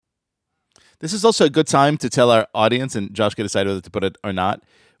This is also a good time to tell our audience, and Josh can decide whether to put it or not.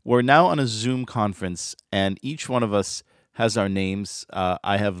 We're now on a Zoom conference, and each one of us has our names.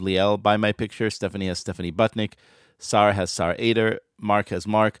 I have Liel by my picture. Stephanie has Stephanie Butnick. Sarah has Sarah Ader. Mark has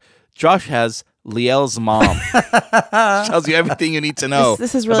Mark. Josh has Liel's mom. Tells you everything you need to know.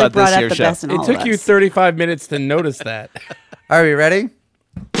 This has really about brought this out here the show. best in all It took of you us. 35 minutes to notice that. Are we ready?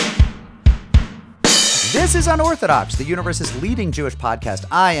 This is Unorthodox, the universe's leading Jewish podcast.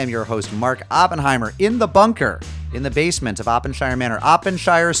 I am your host, Mark Oppenheimer, in the bunker, in the basement of Oppenshire Manor,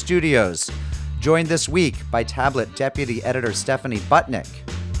 Oppenshire Studios. Joined this week by Tablet Deputy Editor Stephanie Butnick.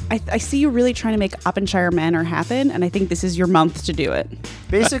 I see you really trying to make Oppenshire Manor happen, and I think this is your month to do it.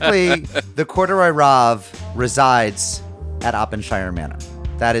 Basically, the Corduroy Rav resides at Oppenshire Manor.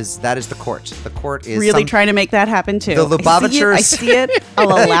 That is the court. The court is Really trying to make that happen, too. The Lubavitchers. I see it.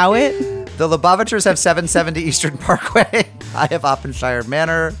 I'll allow it. The Lubavitchers have 770 Eastern Parkway. I have Oppenshire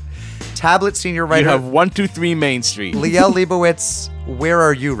Manor. Tablet Senior Writer. You have 123 Main Street. Liel Leibowitz, where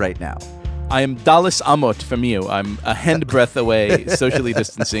are you right now? I am Dallas Amot from you. I'm a handbreadth away, socially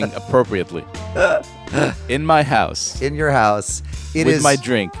distancing appropriately. In my house. In your house. It with is my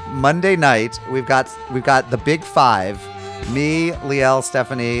drink. Monday night. We've got the big five. Me, Liel,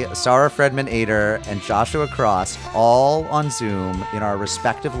 Stephanie, Sarah Fredman Ader, and Joshua Cross, all on Zoom in our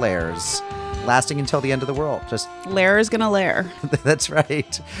respective lairs, lasting until the end of the world. Just Lair is going to lair. That's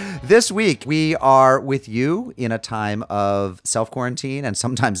right. This week, we are with you in a time of self-quarantine and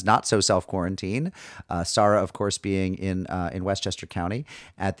sometimes not so self-quarantine. Sarah, of course, being in Westchester County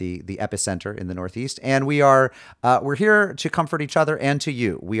at the epicenter in the Northeast. And we're here to comfort each other and to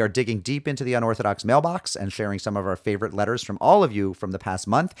you. We are digging deep into the Unorthodox mailbox and sharing some of our favorite letters from all of you from the past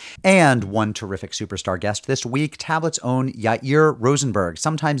month. And one terrific superstar guest this week, Tablet's own Yair Rosenberg,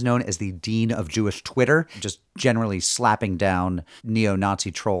 sometimes known as the Dean of Jewish Twitter, just generally slapping down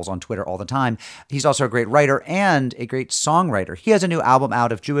neo-Nazi trolls on Twitter all the time. He's also a great writer and a great songwriter. He has a new album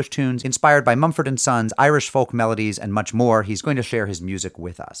out of Jewish tunes inspired by Mumford & Sons, Irish folk melodies, and much more. He's going to share his music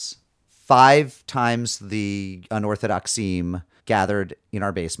with us. 5 times the Unorthodox team gathered in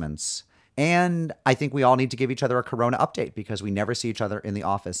our basements. And I think we all need to give each other a Corona update because we never see each other in the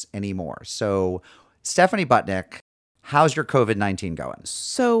office anymore. So, Stephanie Butnick, how's your COVID-19 going?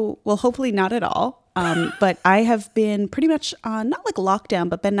 So, well, hopefully not at all. But I have been pretty much not like lockdown,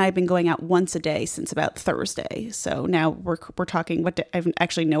 but Ben and I have been going out once a day since about Thursday. So now we're talking what day, I have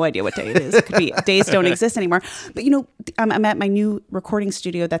actually no idea what day it is. It could be days don't exist anymore. But I'm at my new recording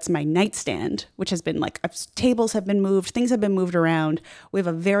studio. That's my nightstand, which has been tables have been moved, things have been moved around. We have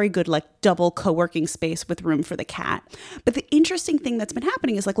a very good double co-working space with room for the cat. But the interesting thing that's been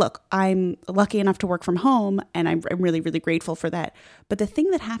happening is look, I'm lucky enough to work from home, and I'm really, really grateful for that. But the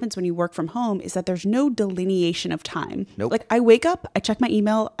thing that happens when you work from home is that there's no delineation of time. Nope. I wake up, I check my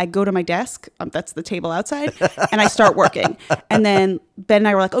email, I go to my desk, that's the table outside, and I start working. And then Ben and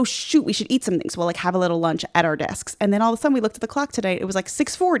I were like, oh shoot, we should eat something. So we'll have a little lunch at our desks. And then all of a sudden we looked at the clock today, it was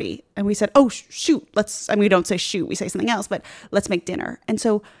 6:40. And we said, oh shoot, we don't say shoot, we say something else, but let's make dinner. And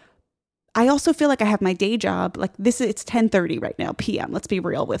so I also feel like I have my day job. It's 10:30 right now, PM. Let's be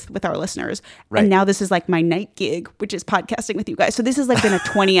real with our listeners. Right. And now this is my night gig, which is podcasting with you guys. So this has been a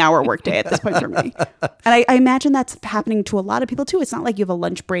 20-hour workday at this point for me. And I imagine that's happening to a lot of people too. It's not like you have a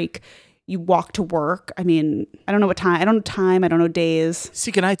lunch break, you walk to work. I mean, I don't know what time. I don't know time. I don't know days.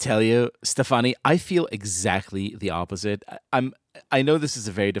 See, can I tell you, Stefani, I feel exactly the opposite. I know this is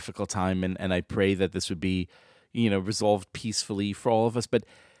a very difficult time, and I pray that this would be, resolved peacefully for all of us, but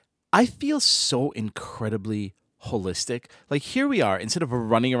I feel so incredibly holistic. Here we are, instead of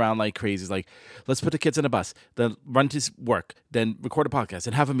running around like crazy, let's put the kids on a bus, then run to work, then record a podcast,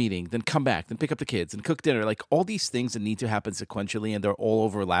 and have a meeting, then come back, then pick up the kids, and cook dinner. All these things that need to happen sequentially, and they're all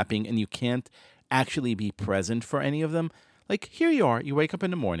overlapping, and you can't actually be present for any of them. Here you are, you wake up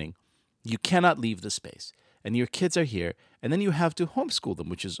in the morning, you cannot leave the space, and your kids are here, and then you have to homeschool them,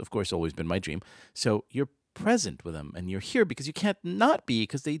 which has, of course, always been my dream. So you're present with them, and you're here because you can't not be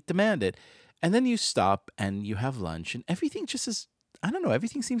because they demand it. And then you stop and you have lunch, and everything just is, I don't know,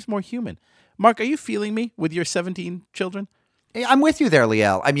 everything seems more human. Mark, are you feeling me with your 17 children? I'm with you there,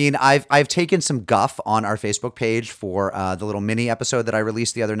 Liel. I mean, I've taken some guff on our Facebook page for the little mini episode that I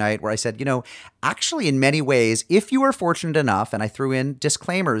released the other night where I said, actually in many ways, if you are fortunate enough, and I threw in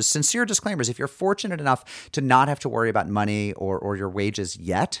disclaimers, sincere disclaimers, if you're fortunate enough to not have to worry about money or your wages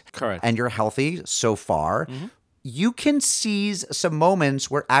yet, correct, and you're healthy so far, you can seize some moments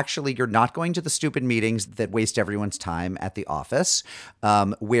where actually you're not going to the stupid meetings that waste everyone's time at the office,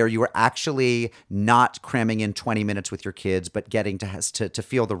 where you are actually not cramming in 20 minutes with your kids, but getting to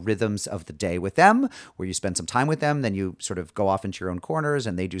feel the rhythms of the day with them, where you spend some time with them, then you sort of go off into your own corners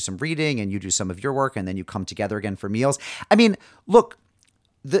and they do some reading and you do some of your work and then you come together again for meals. I mean, look,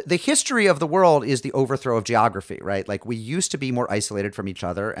 the history of the world is the overthrow of geography, right? Like we used to be more isolated from each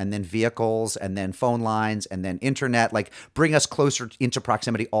other, and then vehicles and then phone lines and then internet like bring us closer into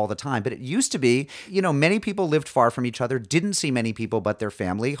proximity all the time. But it used to be, many people lived far from each other, didn't see many people but their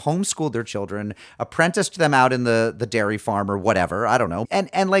family, homeschooled their children, apprenticed them out in the dairy farm or whatever, I don't know,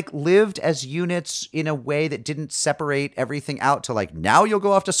 and like lived as units in a way that didn't separate everything out to like, now you'll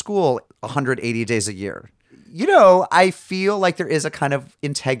go off to school 180 days a year. I feel like there is a kind of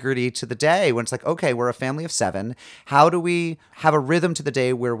integrity to the day when it's like, okay, we're a family of 7. How do we have a rhythm to the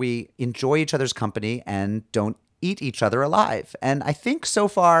day where we enjoy each other's company and don't eat each other alive? And I think so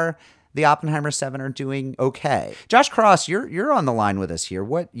far the Oppenheimer 7 are doing okay. Josh Cross, you're on the line with us here.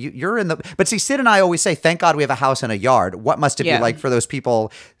 You're in the, but see, Sid and I always say, thank God we have a house and a yard. What must it be like for those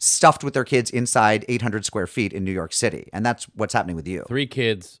people stuffed with their kids inside 800 square feet in New York City? And that's what's happening with you. 3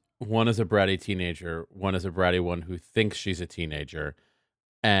 kids. One is a bratty teenager. One is a bratty one who thinks she's a teenager.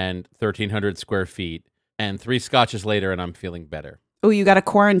 And 1,300 square feet. And 3 scotches later, and I'm feeling better. Oh, you got a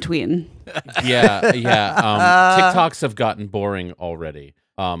quarantine. Yeah. TikToks have gotten boring already.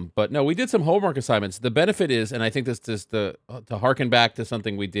 But no, we did some homework assignments. The benefit is, and I think this is to harken back to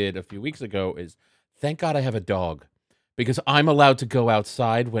something we did a few weeks ago, is thank God I have a dog. Because I'm allowed to go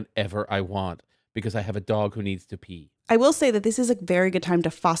outside whenever I want. Because I have a dog who needs to pee. I will say that this is a very good time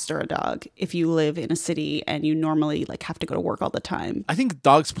to foster a dog if you live in a city and you normally have to go to work all the time. I think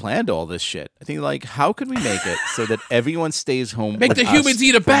dogs planned all this shit. I think how can we make it so that everyone stays home? Make with the us humans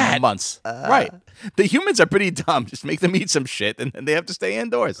eat a for bat. Months, right? The humans are pretty dumb. Just make them eat some shit, and then they have to stay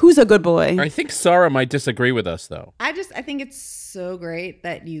indoors. Who's a good boy? I think Sarah might disagree with us, though. I think it's so great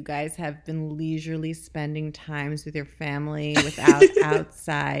that you guys have been leisurely spending times with your family without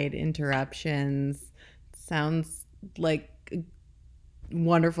outside interruptions. Sounds like a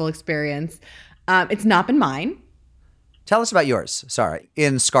wonderful experience. It's not been mine. Tell us about yours, Sarah,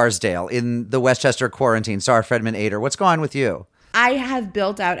 in Scarsdale, in the Westchester quarantine. Sarah Fredman Ader, what's going on with you? I have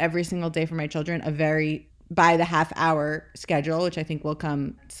built out every single day for my children a very by the half hour schedule, which I think will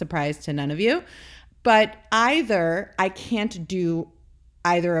come surprise to none of you. But either I can't do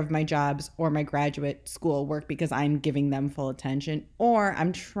either of my jobs or my graduate school work because I'm giving them full attention, or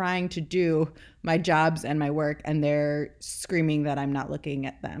I'm trying to do my jobs and my work and they're screaming that I'm not looking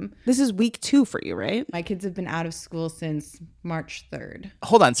at them. This is week 2 for you, right? My kids have been out of school since March 3rd.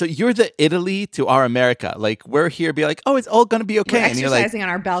 Hold on. So you're the Italy to our America. Like we're here, be like, oh, it's all going to be okay. We're and you're like, exercising on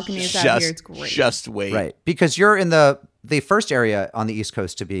our balconies out here. It's great. Just wait. Right. Because you're in the first area on the East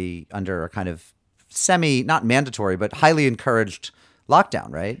Coast to be under a kind of not mandatory, but highly encouraged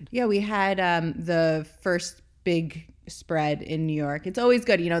lockdown, right? Yeah, we had the first big spread in New York. It's always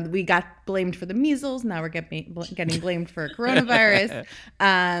good. We got blamed for the measles. Now we're getting blamed for coronavirus.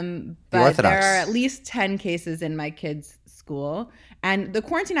 But there are at least 10 cases in my kids' school. And the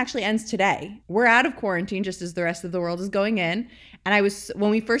quarantine actually ends today. We're out of quarantine just as the rest of the world is going in. And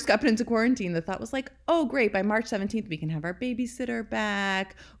when we first got put into quarantine, the thought was like, oh, great. By March 17th, we can have our babysitter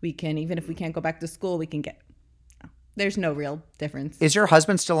back. We can, even if we can't go back to school, we can get... There's no real difference. Is your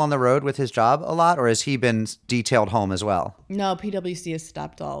husband still on the road with his job a lot, or has he been detailed home as well? No, PwC has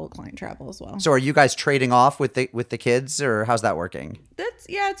stopped all client travel as well. So are you guys trading off with the kids, or how's that working?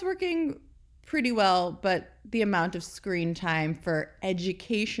 It's working pretty well, but the amount of screen time for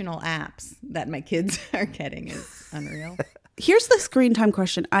educational apps that my kids are getting is unreal. Here's the screen time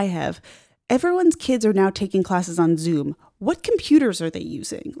question I have. Everyone's kids are now taking classes on Zoom. What computers are they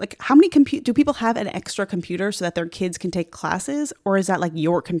using? Like, how many do people have an extra computer so that their kids can take classes? Or is that like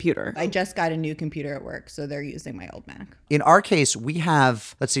your computer? I just got a new computer at work, so they're using my old Mac. In our case, we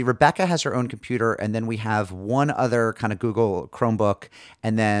have, let's see, Rebecca has her own computer, and then we have one other kind of Google Chromebook,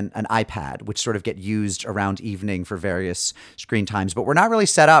 and then an iPad, which sort of get used around evening for various screen times. But we're not really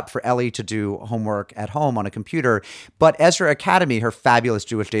set up for Ellie to do homework at home on a computer. But Ezra Academy, her fabulous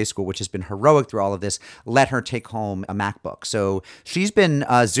Jewish day school, which has been heroic through all of this, let her take home a MacBook. So she's been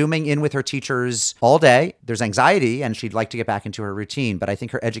Zooming in with her teachers all day. There's anxiety, and she'd like to get back into her routine, but I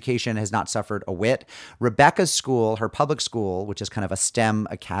think her education has not suffered a whit. Rebecca's school, her public school, which is kind of a STEM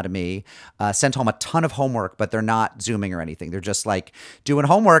academy, sent home a ton of homework, but they're not Zooming or anything. They're just like doing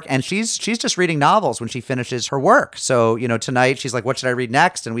homework, and she's just reading novels when she finishes her work. So, tonight she's like, what should I read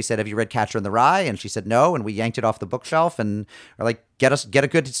next? And we said, have you read Catcher in the Rye? And she said no, and we yanked it off the bookshelf and are like, get a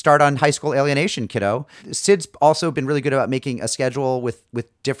good start on high school alienation, kiddo. Sid's also been really good about making a schedule with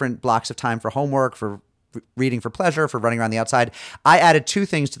different blocks of time for homework, for reading for pleasure, for running around the outside. I added 2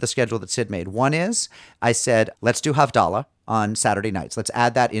 things to the schedule that Sid made. One is I said, let's do Havdalah on Saturday nights. Let's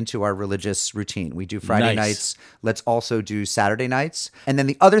add that into our religious routine. We do Friday nights. Let's also do Saturday nights. And then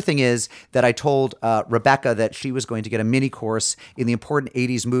the other thing is that I told Rebecca that she was going to get a mini course in the important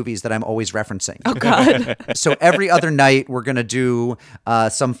 80s movies that I'm always referencing. Oh, God. So every other night we're going to do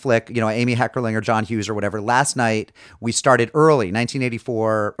some flick, Amy Heckerling or John Hughes or whatever. Last night we started early,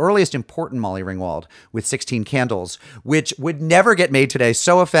 1984, earliest important Molly Ringwald with 16 Candles, which would never get made today.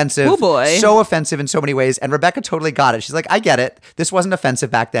 So offensive. Oh, boy. So offensive in so many ways. And Rebecca totally got it. She's like, I get it. This wasn't offensive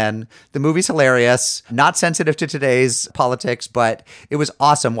back then. The movie's hilarious, not sensitive to today's politics, but it was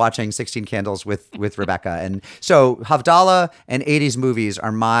awesome watching 16 Candles with Rebecca. And so Havdalah and 80s movies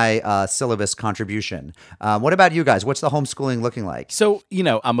are my syllabus contribution. What about you guys? What's the homeschooling looking like? So,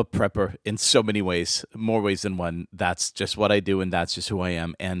 I'm a prepper in so many ways, more ways than one. That's just what I do, and that's just who I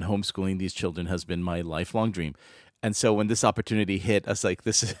am. And homeschooling these children has been my lifelong dream. And so when this opportunity hit, I was like,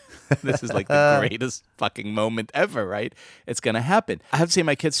 this is like the greatest fucking moment ever, right? It's going to happen. I have to say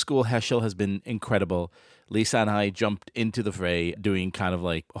my kids' school, Heschel, has been incredible. Lisa and I jumped into the fray doing kind of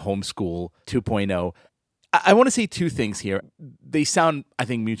like homeschool 2.0. I want to say 2 things here. They sound, I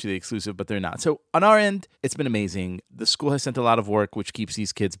think, mutually exclusive, but they're not. So on our end, it's been amazing. The school has sent a lot of work, which keeps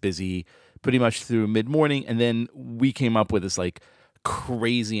these kids busy pretty much through mid-morning. And then we came up with this like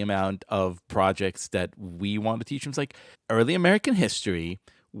crazy amount of projects that we want to teach them. It's like early American history,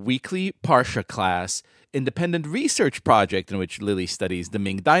 weekly Parsha class, independent research project in which Lily studies the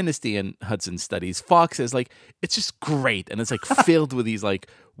Ming Dynasty and Hudson studies foxes. Like, it's just great. And it's like filled with these like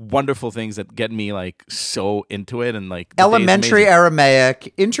wonderful things that get me like so into it. And like elementary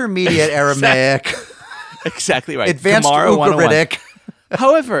Aramaic, intermediate Aramaic. Exactly right. Advanced Gemara Ugaritic.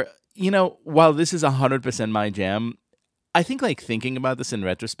 However, while this is 100% my jam, I think like thinking about this in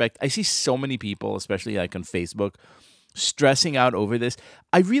retrospect, I see so many people, especially like on Facebook, stressing out over this.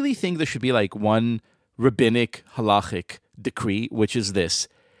 I really think there should be like one rabbinic halachic decree, which is this.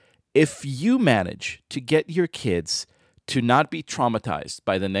 If you manage to get your kids to not be traumatized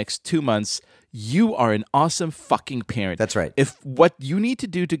by the next 2 months, you are an awesome fucking parent. That's right. If what you need to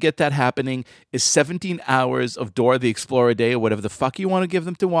do to get that happening is 17 hours of Dora the Explorer a day or whatever the fuck you want to give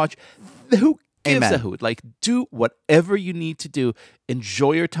them to watch, who gives Amen. a hoot? Like, do whatever you need to do.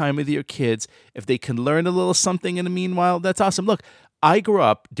 Enjoy your time with your kids. If they can learn a little something in the meanwhile, that's awesome. Look, I grew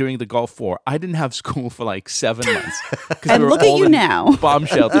up during the Gulf War. I didn't have school for like 7 months. And look at you now. Bomb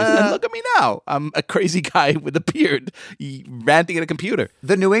shelters. And look at me now. I'm a crazy guy with a beard ranting at a computer.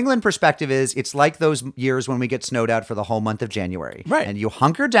 The New England perspective is it's like those years when we get snowed out for the whole month of January. Right. And you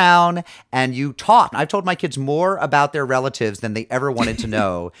hunker down and you talk. I've told my kids more about their relatives than they ever wanted to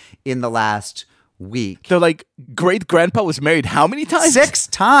know in the last week. They're like, great grandpa was married how many times? 6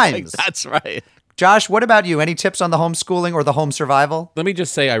 times. Like, that's right. Josh, what about you? Any tips on the homeschooling or the home survival? Let me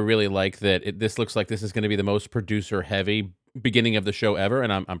just say I really like that this looks like this is going to be the most producer-heavy beginning of the show ever,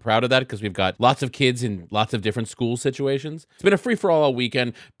 and I'm proud of that because we've got lots of kids in lots of different school situations. It's been a free-for-all all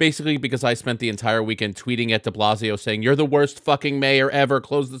weekend, basically because I spent the entire weekend tweeting at de Blasio saying, "You're the worst fucking mayor ever,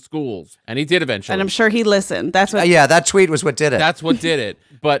 close the schools." And he did eventually. And I'm sure he listened. That's what. Yeah, that tweet was what did it. That's what did it.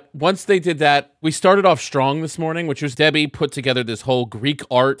 But once they did that, we started off strong this morning, which was Debbie put together this whole Greek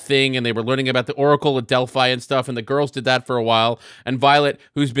art thing, and they were learning about the Oracle of Delphi and stuff, and the girls did that for a while. And Violet,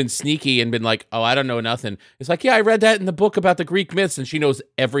 who's been sneaky and been like, "Oh, I don't know nothing," is like, "Yeah, I read that in the book about the Greek myths," and she knows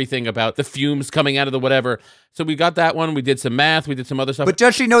everything about the fumes coming out of the whatever. So we got that one. We did some math. We did some other stuff. But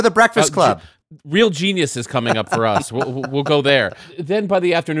does she know the Breakfast Club? Real Genius is coming up for us. We'll go there. Then by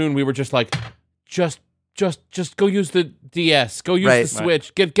the afternoon, we were just like, just go use the DS. Go use the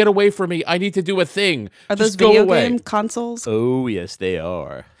Switch. Get away from me. I need to do a thing. Are just those video go away. game consoles? Oh, yes, they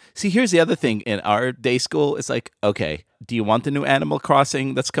are. See, here's the other thing. In our day school, it's like, okay, do you want the new Animal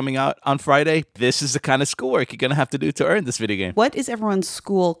Crossing that's coming out on Friday? This is the kind of schoolwork you're going to have to do to earn this video game. What is everyone's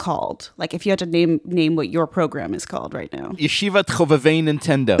school called? Like, if you had to name what your program is called right now. Yeshiva Chovevei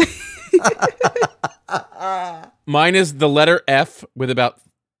Nintendo. Mine is the letter F with about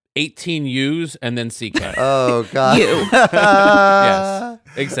 18 U's and then CK. Oh, God. You. Yes,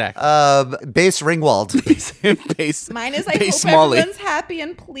 exactly. Base Ringwald. Base, Mine is I Base hope Molly. everyone's happy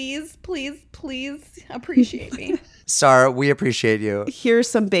and please appreciate me. Sarah, we appreciate you. Here's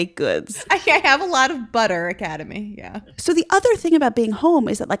some baked goods. I have a lot of butter, Academy. Yeah. So the other thing about being home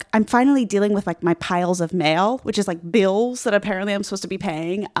is that like I'm finally dealing with like my piles of mail, which is like bills that apparently I'm supposed to be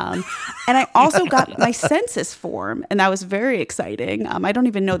paying. And I also got my census form, and that was very exciting. I don't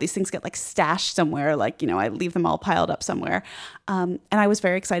even know, these things get like stashed somewhere, like, you know, I leave them all piled up somewhere. And I was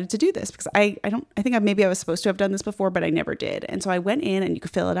very excited to do this because I think maybe I was supposed to have done this before, but I never did. And so I went in, and you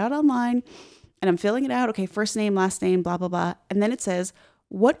could fill it out online. And I'm filling it out. Okay, first name, last name, blah, blah, blah. And then it says,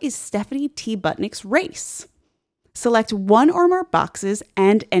 what is Stephanie T. Butnick's race? Select one or more boxes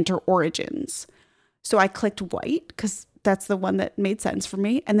and enter origins. So I clicked white because that's the one that made sense for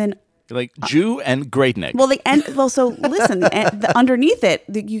me. And then like Jew and Great Neck. So listen, underneath it,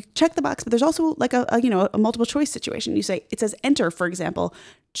 you check the box, but there's also like a multiple choice situation. You say, it says enter, for example,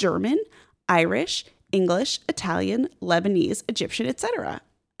 German, Irish, English, Italian, Lebanese, Egyptian, etc.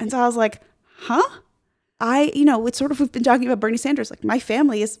 And so I was like, huh? It's sort of, we've been talking about Bernie Sanders. Like, my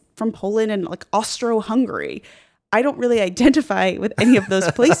family is from Poland and like Austro-Hungary. I don't really identify with any of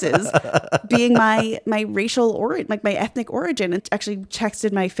those places being my racial origin, like my ethnic origin. And actually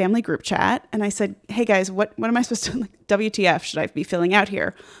texted my family group chat, and I said, hey guys, what am I supposed to, like, WTF should I be filling out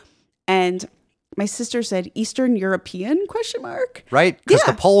here? And my sister said Eastern European ? Right, because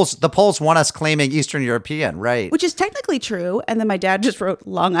the polls want us claiming Eastern European, right? Which is technically true. And then my dad just wrote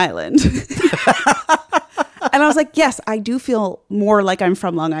Long Island. And I was like, yes, I do feel more like I'm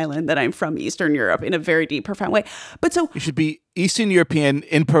from Long Island than I'm from Eastern Europe in a very deep, profound way. But so you should be Eastern European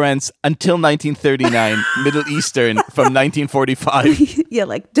in parents until 1939, Middle Eastern from 1945. Yeah,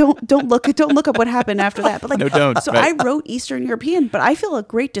 like don't look up what happened after that. But like, no, don't. So right. I wrote Eastern European, but I feel a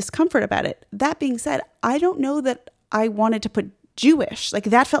great discomfort about it. That being said, I don't know that I wanted to put Jewish. Like,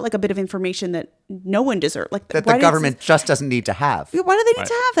 that felt like a bit of information that no one deserved. Like, that the government just doesn't need to have. Why do they need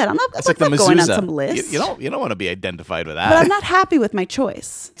to have that? I'm not like going on some list. You don't want to be identified with that. But I'm not happy with my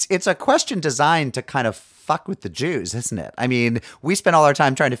choice. It's a question designed to kind of fuck with the Jews, isn't it? I mean, we spend all our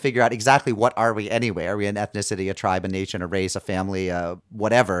time trying to figure out exactly what are we anyway. Are we an ethnicity, a tribe, a nation, a race, a family,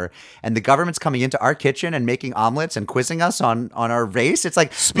 whatever? And the government's coming into our kitchen and making omelets and quizzing us on our race. It's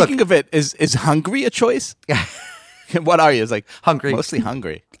like, speaking of it, is Hungary a choice? Yeah. What are you? It's like hungry. Mostly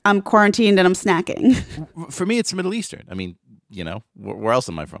hungry. I'm quarantined and I'm snacking. For me, it's Middle Eastern. I mean, where else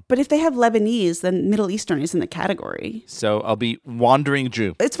am I from? But if they have Lebanese, then Middle Eastern is in the category. So I'll be wandering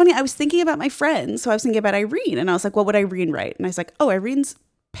Jew. It's funny. I was thinking about my friends. So I was thinking about Irene, and I was like, what would Irene write? And I was like, oh, Irene's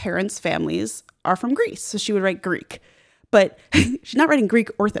parents' families are from Greece. So she would write Greek. But she's not writing Greek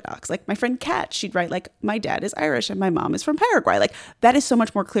Orthodox. Like my friend Kat, she'd write like, my dad is Irish and my mom is from Paraguay. Like, that is so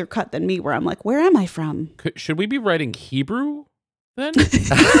much more clear cut than me, where I'm like, where am I from? Should we be writing Hebrew then?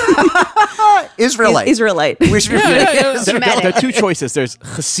 Israelite. Israelite. We should be There are two choices. There's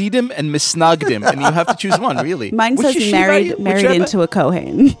Hasidim and Misnagdim, and you have to choose one, really. Mine says married into a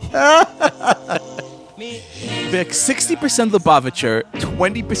Kohen. Vic, 60% Lubavitcher,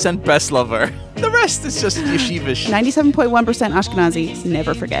 20% Breslover. The rest is just yeshivish. 97.1% Ashkenazi.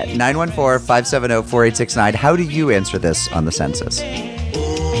 Never forget. 914-570-4869. How do you answer this on the census?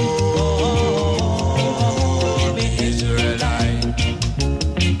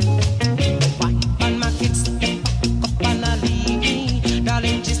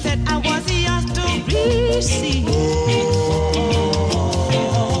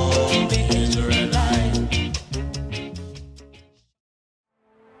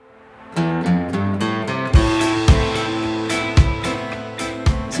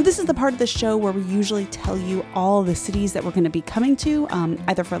 This is the part of the show where we usually tell you all the cities that we're going to be coming to,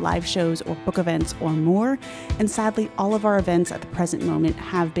 either for live shows or book events or more. And sadly, all of our events at the present moment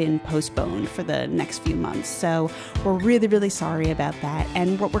have been postponed for the next few months. So we're really, really sorry about that.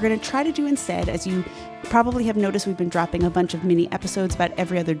 And what we're going to try to do instead, as you probably have noticed, we've been dropping a bunch of mini episodes about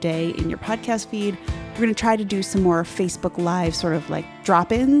every other day in your podcast feed. We're going to try to do some more Facebook Live sort of like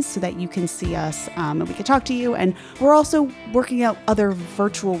drop-ins so that you can see us and we can talk to you. And we're also working out other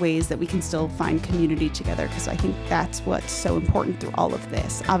virtual ways that we can still find community together, because I think that's what's so important through all of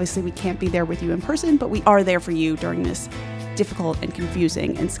this. Obviously, we can't be there with you in person, but we are there for you during this difficult and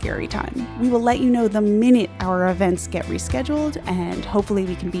confusing and scary time. We will let you know the minute our events get rescheduled, and hopefully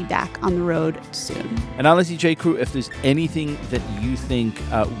we can be back on the road soon. And honestly, J. Crew, if there's anything that you think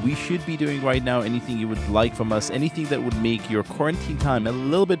we should be doing right now, anything you would like from us, anything that would make your quarantine time a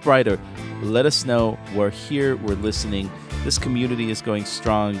little bit brighter, let us know. We're here, we're listening. This community is going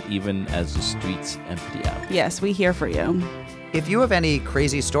strong even as the streets empty out. Yes, we here for you. If you have any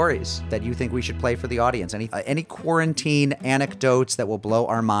crazy stories that you think we should play for the audience, any quarantine anecdotes that will blow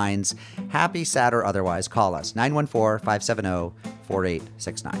our minds, happy, sad, or otherwise, call us.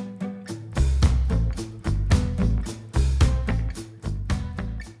 914-570-4869.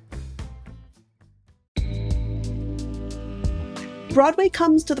 Broadway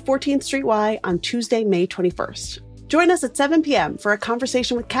comes to the 14th Street Y on Tuesday, May 21st. Join us at 7 p.m. for a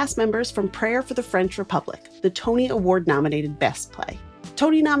conversation with cast members from Prayer for the French Republic, the Tony Award-nominated Best Play.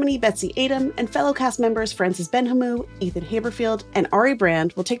 Tony nominee Betsy Adom and fellow cast members Frances Benhamou, Ethan Haberfield, and Ari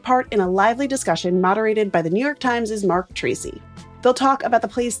Brand will take part in a lively discussion moderated by the New York Times' Mark Tracy. They'll talk about the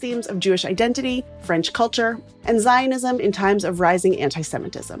play's themes of Jewish identity, French culture, and Zionism in times of rising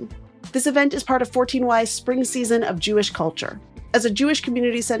anti-Semitism. This event is part of 14Y's spring season of Jewish culture. As a Jewish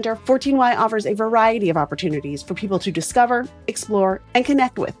community center, 14Y offers a variety of opportunities for people to discover, explore, and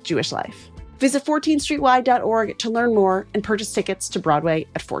connect with Jewish life. Visit 14streety.org to learn more and purchase tickets to Broadway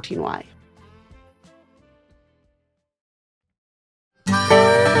at 14Y.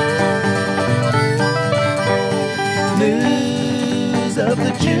 News of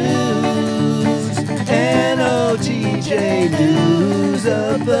the Jews, NOTJ, news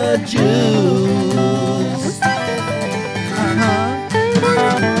of the Jews.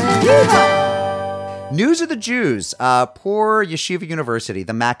 News of the Jews. Poor Yeshiva University,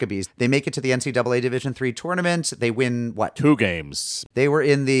 the Maccabees. They make it to the NCAA Division III tournament. They win, what? 2 games. They were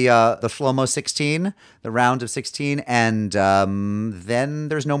in the Shlomo 16, the round of 16, and then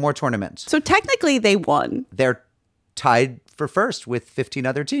there's no more tournament. So technically they won. They're tied for first with 15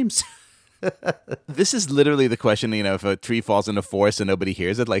 other teams. This is literally the question, if a tree falls in a forest and nobody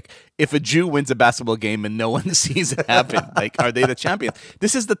hears it, like if a Jew wins a basketball game and no one sees it happen, like are they the champion?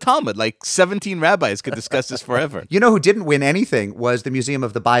 This is the Talmud. Like 17 rabbis could discuss this forever. You know who didn't win anything was the Museum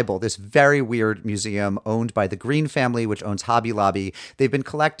of the Bible, this very weird museum owned by the Green family, which owns Hobby Lobby. They've been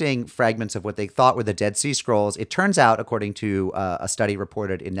collecting fragments of what they thought were the Dead Sea Scrolls. It turns out, according to a study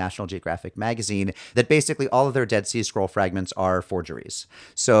reported in National Geographic magazine, that basically all of their Dead Sea Scroll fragments are forgeries.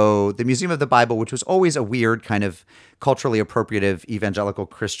 So the Museum of the Bible, which was always a weird kind of culturally appropriative evangelical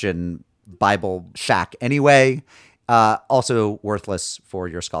Christian Bible shack anyway, also worthless for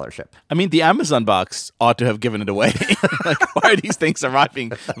your scholarship. I mean, the Amazon box ought to have given it away. Like, why are these things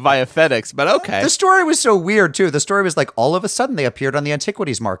arriving via FedEx? But okay. The story was so weird, too. The story was like all of a sudden they appeared on the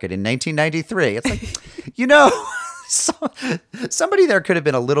antiquities market in 1993. It's like, somebody there could have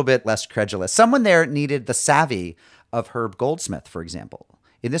been a little bit less credulous. Someone there needed the savvy of Herb Goldsmith, for example.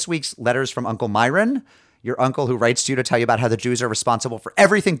 In this week's Letters from Uncle Myron, your uncle who writes to you to tell you about how the Jews are responsible for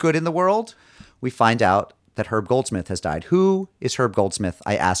everything good in the world, we find out that Herb Goldsmith has died. Who is Herb Goldsmith,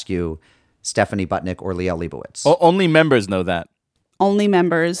 I ask you, Stephanie Butnick or Liel Leibowitz? Only members know that. Only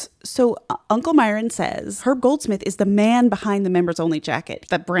members. So Uncle Myron says Herb Goldsmith is the man behind the members only jacket,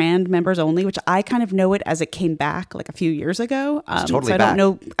 the brand members only, which I kind of know it as it came back like a few years ago. It's totally so back.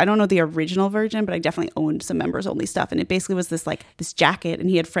 I don't know the original version, but I definitely owned some members only stuff. And it basically was this jacket,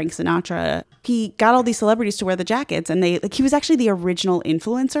 and he had Frank Sinatra. He got all these celebrities to wear the jackets, and he was actually the original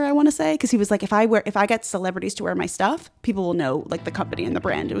influencer, I want to say, because he was like, if I get celebrities to wear my stuff, people will know like the company and the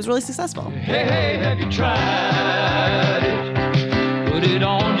brand. It was really successful. Hey, have you tried it? Put it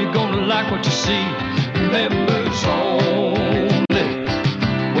on, you're gonna like what you see. Members only.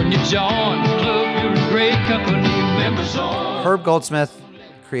 When you join the club, you're a great company. Members only. Herb Goldsmith,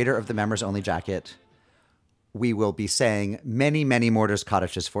 creator of the members only jacket. We will be saying many, many mortars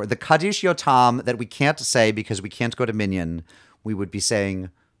kadishes for. The Kaddish Yotam that we can't say because we can't go to Minyan, we would be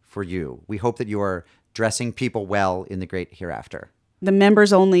saying for you. We hope that you are dressing people well in the great hereafter. The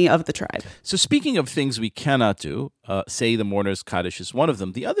members only of the tribe. So speaking of things we cannot do, say the mourner's Kaddish is one of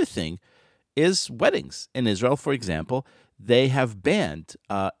them. The other thing is weddings. In Israel, for example, they have banned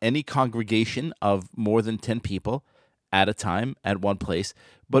any congregation of more than 10 people at a time at one place.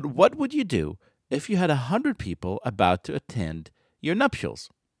 But what would you do if you had 100 people about to attend your nuptials?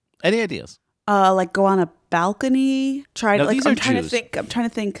 Any ideas? Like go on a balcony. No, these are I'm trying Jews. to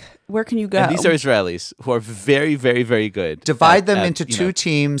think. Where can you go? And these are Israelis who are very, very, very good. Divide them into two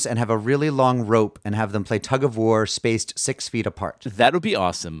teams and have a really long rope and have them play tug of war spaced 6 feet apart. That would be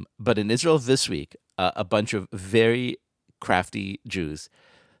awesome. But in Israel this week, a bunch of very crafty Jews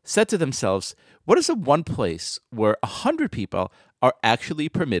said to themselves, what is the one place where 100 people are actually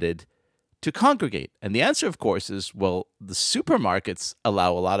permitted to congregate? And the answer, of course, is, well, the supermarkets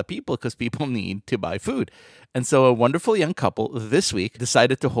allow a lot of people because people need to buy food. And so a wonderful young couple this week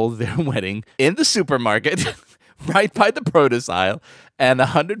decided to hold their wedding in the supermarket right by the produce aisle. And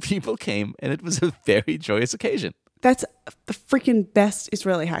 100 people came, and it was a very joyous occasion. That's the freaking best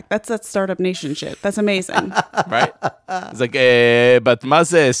Israeli hack. That's that Startup Nation shit. That's amazing. Right? It's like, but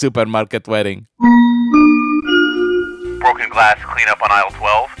maze supermarket wedding. Broken glass cleanup on aisle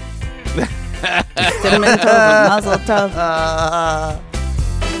 12. Cinnamon tov, mazel tov.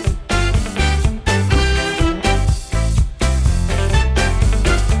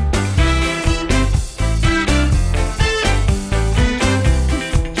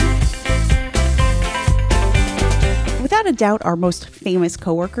 doubt our most famous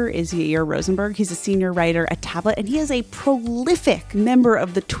coworker is Yair Rosenberg. He's a senior writer at Tablet, and he is a prolific member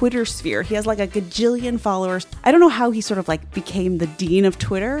of the Twitter sphere. He has like a gajillion followers. I don't know how he sort of like became the dean of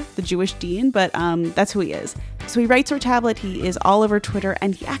Twitter, the Jewish dean, but that's who he is. So he writes for Tablet, he is all over Twitter,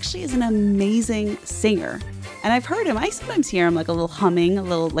 and he actually is an amazing singer. And I've heard him, I sometimes hear him like a little humming, a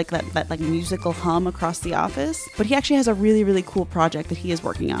little like that like musical hum across the office. But he actually has a really, really cool project that he is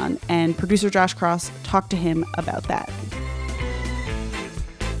working on. And producer Josh Cross talked to him about that.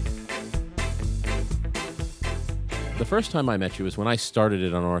 The first time I met you was when I started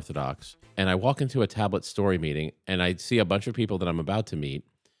at Unorthodox, and I walk into a Tablet story meeting, and I see a bunch of people that I'm about to meet,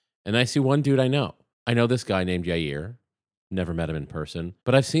 and I see one dude I know. I know this guy named Yair, never met him in person,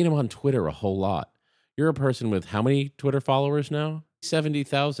 but I've seen him on Twitter a whole lot. You're a person with how many Twitter followers now?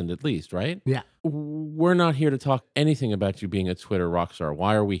 70,000 at least, right? Yeah. We're not here to talk anything about you being a Twitter rock star.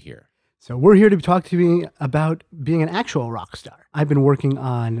 Why are we here? So we're here to talk to you about being an actual rock star. I've been working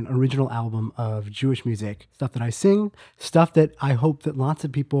on an original album of Jewish music, stuff that I sing, stuff that I hope that lots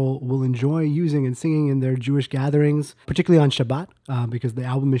of people will enjoy using and singing in their Jewish gatherings, particularly on Shabbat, because the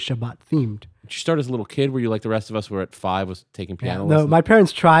album is Shabbat themed. Did you start as a little kid? Were you like the rest of us were at 5, was taking piano No, lessons? my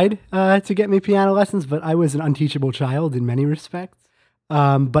parents tried to get me piano lessons, but I was an unteachable child in many respects.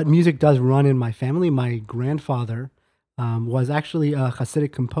 But music does run in my family. My grandfather was actually a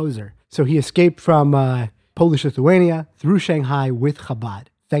Hasidic composer. So he escaped from Polish Lithuania through Shanghai with Chabad,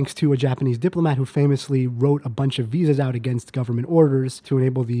 thanks to a Japanese diplomat who famously wrote a bunch of visas out against government orders to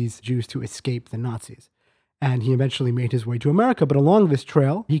enable these Jews to escape the Nazis. And he eventually made his way to America. But along this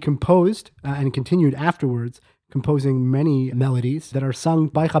trail, he composed and continued afterwards, composing many melodies that are sung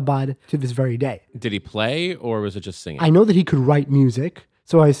by Chabad to this very day. Did he play, or was it just singing? I know that he could write music,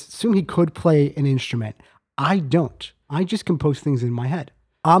 so I assume he could play an instrument. I don't. I just compose things in my head.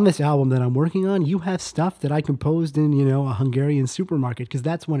 On this album that I'm working on, you have stuff that I composed in, a Hungarian supermarket, because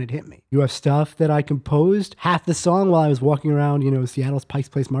that's when it hit me. You have stuff that I composed half the song while I was walking around, Seattle's Pike's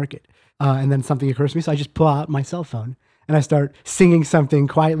Place Market. And then something occurs to me, so I just pull out my cell phone and I start singing something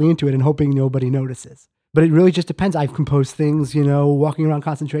quietly into it and hoping nobody notices. But it really just depends. I've composed things, walking around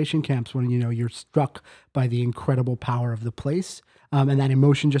concentration camps when, you're struck by the incredible power of the place. And that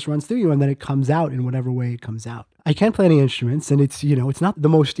emotion just runs through you, and then it comes out in whatever way it comes out. I can't play any instruments, and it's not the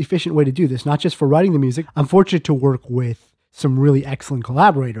most efficient way to do this, not just for writing the music. I'm fortunate to work with some really excellent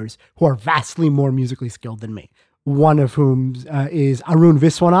collaborators who are vastly more musically skilled than me. One of whom is Arun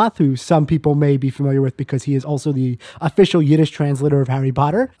Viswanath, who some people may be familiar with because he is also the official Yiddish translator of Harry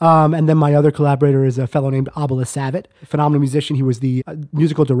Potter. And then my other collaborator is a fellow named Abela Savitt, a phenomenal musician. He was the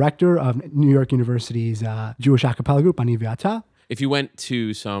musical director of New York University's Jewish a cappella group, Ani V'ata. If you went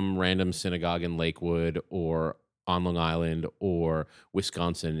to some random synagogue in Lakewood or on Long Island or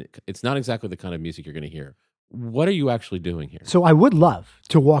Wisconsin, it's not exactly the kind of music you're going to hear. What are you actually doing here? So I would love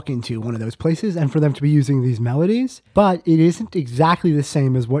to walk into one of those places and for them to be using these melodies, but it isn't exactly the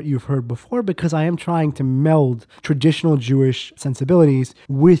same as what you've heard before because I am trying to meld traditional Jewish sensibilities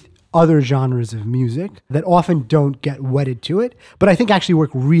with other genres of music that often don't get wedded to it, but I think actually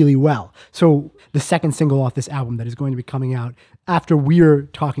work really well. So the second single off this album that is going to be coming out after we're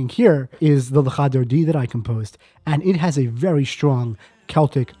talking here is the Lecha Dodi that I composed, and it has a very strong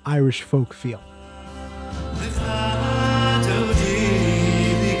Celtic Irish folk feel.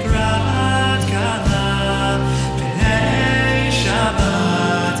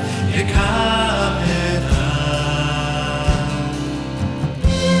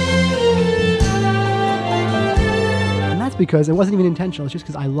 Because it wasn't even intentional. It's just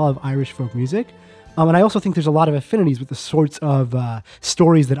because I love Irish folk music. And I also think there's a lot of affinities with the sorts of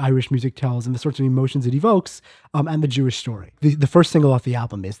stories that Irish music tells and the sorts of emotions it evokes and the Jewish story. The first single off the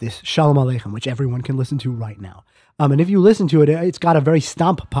album is this Shalom Aleichem, which everyone can listen to right now. And if you listen to it, it's got a very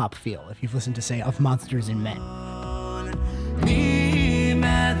stomp pop feel if you've listened to, say, Of Monsters and Men.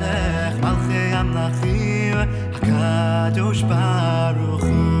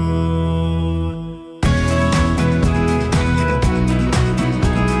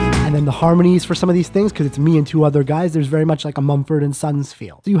 And then the harmonies for some of these things, because it's me and two other guys, there's very much like a Mumford and Sons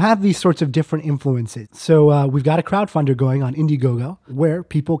feel. So you have these sorts of different influences. So we've got a crowdfunder going on Indiegogo where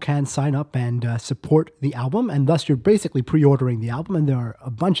people can sign up and support the album. And thus you're basically pre-ordering the album. And there are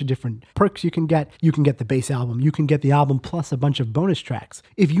a bunch of different perks you can get. You can get the base album. You can get the album plus a bunch of bonus tracks.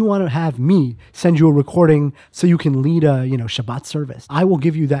 If you want to have me send you a recording so you can lead a Shabbat service, I will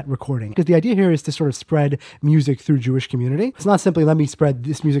give you that recording. Because the idea here is to sort of spread music through Jewish community. It's not simply let me spread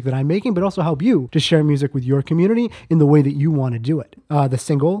this music that I making, but also help you to share music with your community in the way that you want to do it. The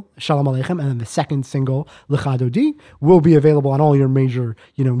single, Shalom Aleichem, and then the second single, Lecha Dodi, will be available on all your major,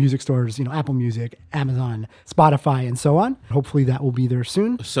 music stores, Apple Music, Amazon, Spotify, and so on. Hopefully that will be there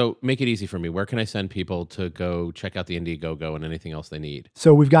soon. So make it easy for me. Where can I send people to go check out the Indiegogo and anything else they need?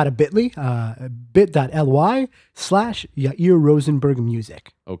 So we've got a bit.ly, bit.ly/Yair Rosenberg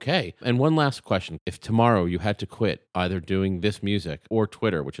Music. Okay. And one last question. If tomorrow you had to quit either doing this music or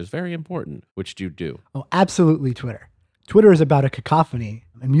Twitter, which is very important, which do you do? Oh, absolutely Twitter. Twitter is about a cacophony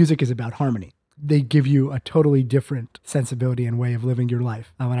and music is about harmony. They give you a totally different sensibility and way of living your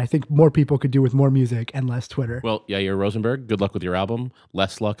life. And I think more people could do with more music and less Twitter. Well, Yair Rosenberg, good luck with your album.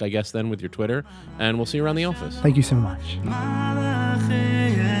 Less luck, I guess, then with your Twitter. And we'll see you around the office. Thank you so much.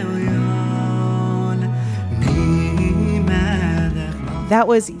 That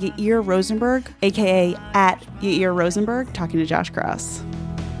was Yair Rosenberg, aka at Yair Rosenberg, talking to Josh Cross.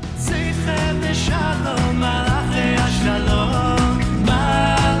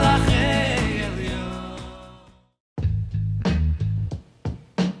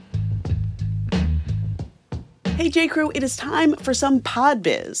 Hey J. Crew, it is time for some pod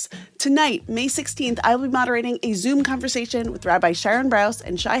biz. Tonight, May 16th, I will be moderating a Zoom conversation with Rabbi Sharon Brous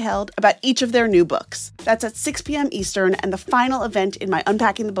and Shai Held about each of their new books. That's at 6 p.m. Eastern and the final event in my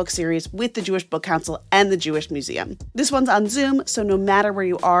Unpacking the Book series with the Jewish Book Council and the Jewish Museum. This one's on Zoom, so no matter where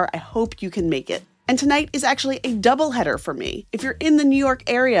you are, I hope you can make it. And tonight is actually a doubleheader for me. If you're in the New York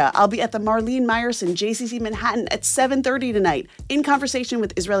area, I'll be at the Marlene Meyerson JCC Manhattan at 7:30 tonight in conversation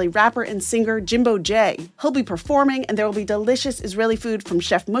with Israeli rapper and singer Jimbo J. He'll be performing, and there will be delicious Israeli food from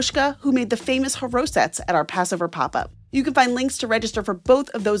Chef Mushka, who made the famous harosets at our Passover pop-up. You can find links to register for both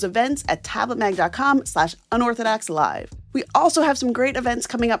of those events at tabletmag.com/unorthodoxlive. We also have some great events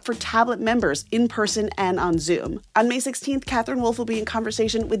coming up for Tablet members in person and on Zoom. On May 16th, Catherine Wolf will be in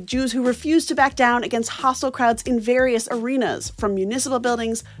conversation with Jews who refuse to back down against hostile crowds in various arenas, from municipal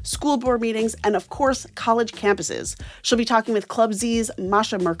buildings, school board meetings, and of course, college campuses. She'll be talking with Club Z's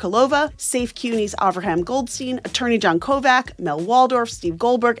Masha Merkalova, Safe CUNY's Avraham Goldstein, attorney John Kovac, Mel Waldorf, Steve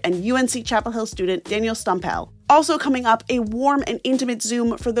Goldberg, and UNC Chapel Hill student Daniel Stumpel. Also coming up, a warm and intimate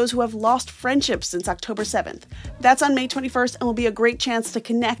Zoom for those who have lost friendships since October 7th. That's on May 21st and will be a great chance to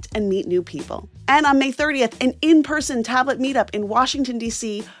connect and meet new people. And on May 30th, an in-person Tablet meetup in Washington,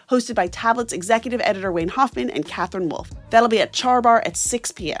 D.C., hosted by Tablet's executive editor Wayne Hoffman and Catherine Wolf. That'll be at Char Bar at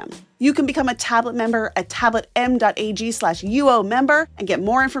 6 p.m. You can become a Tablet member at tabletm.ag/UO member and get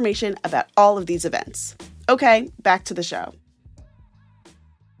more information about all of these events. Okay, back to the show.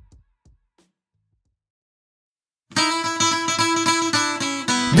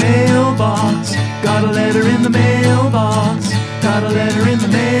 Mailbox, got a letter in the mailbox, got a letter in the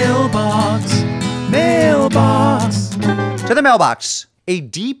mailbox, mailbox. To the mailbox, a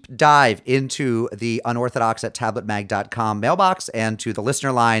deep dive into the unorthodox at tabletmag.com mailbox and to the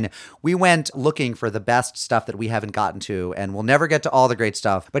listener line. We went looking for the best stuff that we haven't gotten to, and we'll never get to all the great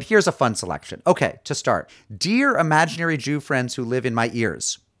stuff, but here's a fun selection. Okay, to start. Dear imaginary Jew friends who live in my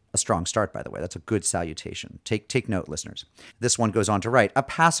ears. A strong start, by the way. That's a good salutation. Take note, listeners. This one goes on to write, a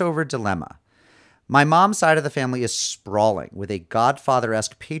Passover dilemma. My mom's side of the family is sprawling with a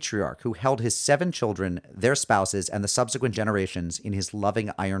Godfather-esque patriarch who held his 7 children, their spouses, and the subsequent generations in his loving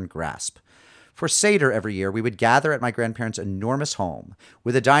iron grasp. For Seder every year, we would gather at my grandparents' enormous home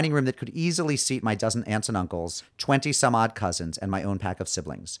with a dining room that could easily seat my dozen aunts and uncles, 20-some-odd cousins, and my own pack of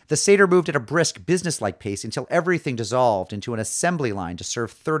siblings. The Seder moved at a brisk, business-like pace until everything dissolved into an assembly line to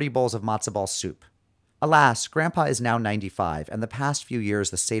serve 30 bowls of matzo ball soup. Alas, Grandpa is now 95, and the past few years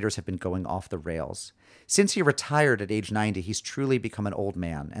the Seders have been going off the rails. Since he retired at age 90, he's truly become an old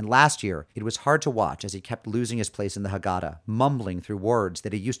man, and last year it was hard to watch as he kept losing his place in the Haggadah, mumbling through words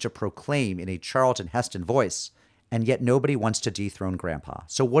that he used to proclaim in a Charlton Heston voice. And yet nobody wants to dethrone Grandpa.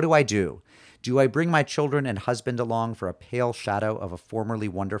 So what do? Do I bring my children and husband along for a pale shadow of a formerly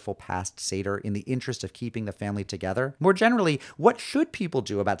wonderful past Seder in the interest of keeping the family together? More generally, what should people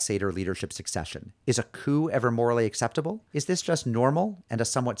do about Seder leadership succession? Is a coup ever morally acceptable? Is this just normal and a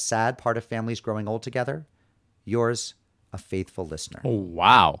somewhat sad part of families growing old together? Yours, a faithful listener. Oh,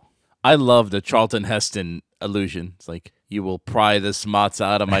 wow. I love the Charlton Heston allusion. It's like, you will pry this matzah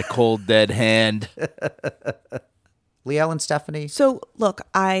out of my cold, dead hand. Liel and Stephanie? So, look,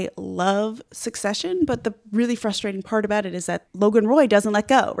 I love Succession, but the really frustrating part about it is that Logan Roy doesn't let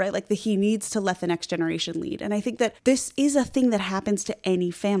go, right? Like, he needs to let the next generation lead. And I think that this is a thing that happens to any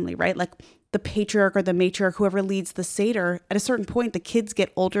family, right? Like, the patriarch or the matriarch, whoever leads the Seder, at a certain point, the kids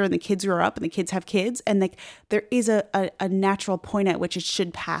get older and the kids grow up and the kids have kids. And like there is a natural point at which it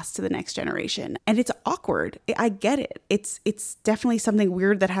should pass to the next generation. And it's awkward. I get it. It's definitely something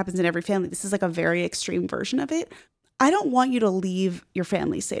weird that happens in every family. This is like a very extreme version of it. I don't want you to leave your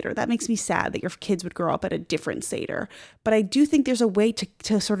family Seder. That makes me sad that your kids would grow up at a different Seder. But I do think there's a way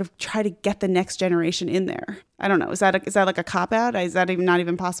to sort of try to get the next generation in there. I don't know. Is that like a cop-out? Is that not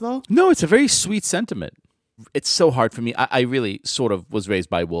even possible? No, it's a very sweet sentiment. It's so hard for me. I really sort of was raised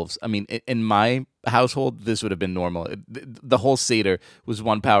by wolves. I mean, in my household, this would have been normal. The whole Seder was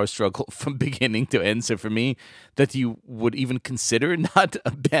one power struggle from beginning to end. So for me, that you would even consider not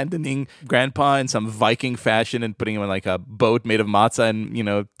abandoning Grandpa in some Viking fashion and putting him in like a boat made of matzah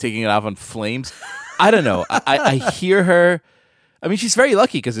and, taking it off on flames. I don't know. I hear her. I mean, she's very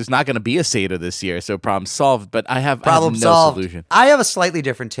lucky because there's not going to be a Seder this year, so problem solved. But I have no solution. I have a slightly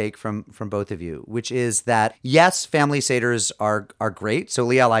different take from both of you, which is that yes, family Seders are great. So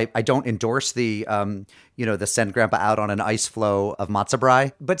Liel, I don't endorse the the send Grandpa out on an ice floe of matzah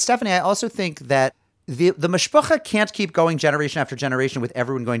brai. But Stephanie, I also think that the mishpacha can't keep going generation after generation with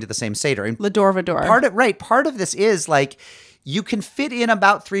everyone going to the same Seder. And Lador Vador. Part of this is like, you can fit in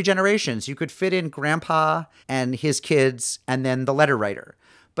about 3 generations. You could fit in Grandpa and his kids and then the letter writer.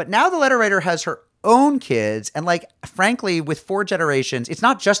 But now the letter writer has her own kids. And like, frankly, with 4 generations, it's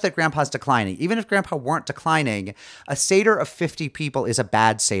not just that Grandpa's declining. Even if Grandpa weren't declining, a Seder of 50 people is a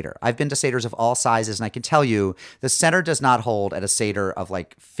bad Seder. I've been to Seders of all sizes, and I can tell you the center does not hold at a Seder of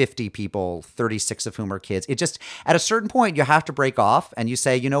like 50 people, 36 of whom are kids. It just, at a certain point, you have to break off and you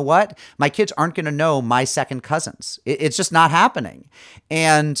say, you know what? My kids aren't going to know my second cousins. It's just not happening.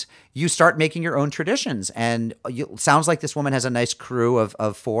 And you start making your own traditions. And it sounds like this woman has a nice crew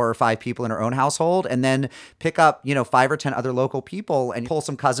of 4 or 5 people in her own household, and then pick up, 5 or 10 other local people and pull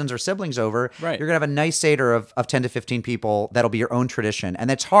some cousins or siblings over. Right. You're going to have a nice Seder of 10 to 15 people. That'll be your own tradition. And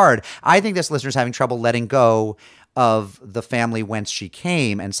that's hard. I think this listener's having trouble letting go of the family whence she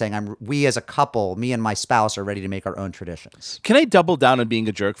came and saying, we as a couple, me and my spouse, are ready to make our own traditions. Can I double down on being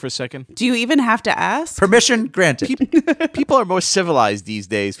a jerk for a second? Do you even have to ask? Permission granted. People are more civilized these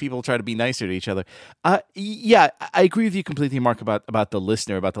days. People try to be nicer to each other. Yeah, I agree with you completely, Mark, about the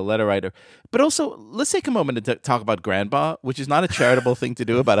listener, about the letter writer. But also, let's take a moment to talk about Grandpa, which is not a charitable thing to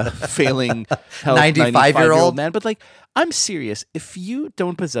do about a failing 95-year-old man. But like, I'm serious. If you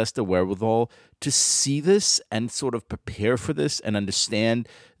don't possess the wherewithal to see this and sort of prepare for this and understand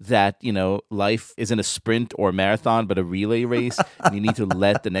that, life isn't a sprint or a marathon, but a relay race, and you need to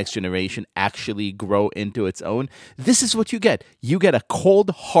let the next generation actually grow into its own, this is what you get. You get a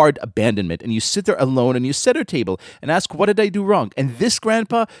cold, hard abandonment, and you sit there alone in your center table and ask, what did I do wrong? And this,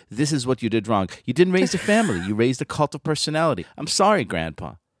 Grandpa, this is what you did wrong. You didn't raise a family. You raised a cult of personality. I'm sorry,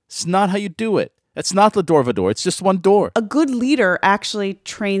 Grandpa. It's not how you do it. It's not Lador Vador. It's just one door. A good leader actually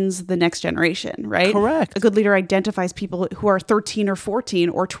trains the next generation, right? Correct. A good leader identifies people who are 13 or 14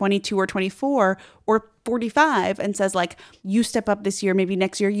 or 22 or 24 or 45 and says, like, you step up this year, maybe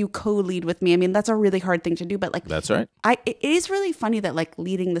next year you co-lead with me. I mean, that's a really hard thing to do, but like, that's right. It is really funny that like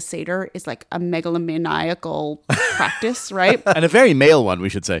leading the Seder is like a megalomaniacal practice, right? And a very male one, we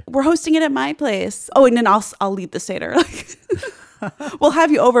should say. We're hosting it at my place. Oh, and then I'll lead the Seder. We'll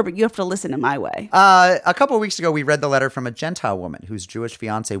have you over, but you have to listen in my way. A couple of weeks ago, we read the letter from a Gentile woman whose Jewish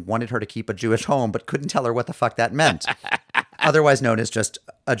fiance wanted her to keep a Jewish home, but couldn't tell her what the fuck that meant. Otherwise known as just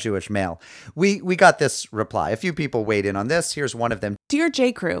a Jewish male. We got this reply. A few people weighed in on this. Here's one of them. Dear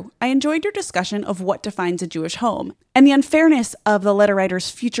J. Crew, I enjoyed your discussion of what defines a Jewish home and the unfairness of the letter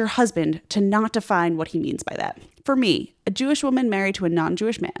writer's future husband to not define what he means by that. For me, a Jewish woman married to a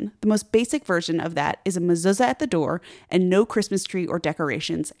non-Jewish man, the most basic version of that is a mezuzah at the door and no Christmas tree or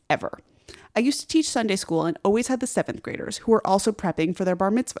decorations ever. I used to teach Sunday school and always had the 7th graders who were also prepping for their bar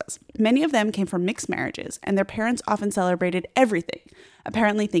mitzvahs. Many of them came from mixed marriages, and their parents often celebrated everything,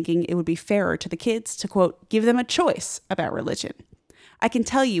 apparently thinking it would be fairer to the kids to, quote, give them a choice about religion. I can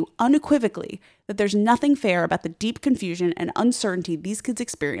tell you unequivocally that there's nothing fair about the deep confusion and uncertainty these kids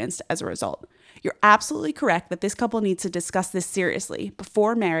experienced as a result. You're absolutely correct that this couple needs to discuss this seriously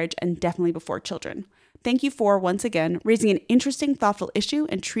before marriage and definitely before children. Thank you for, once again, raising an interesting, thoughtful issue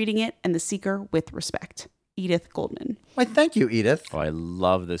and treating it and the seeker with respect. Edith Goldman. Why, thank you, Edith. Oh, I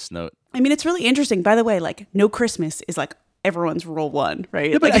love this note. I mean, it's really interesting. By the way, like, no Christmas is like everyone's rule one,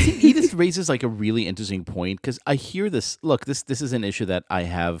 right? Yeah, but like, I think Edith raises like a really interesting point because I hear this. Look, this is an issue that I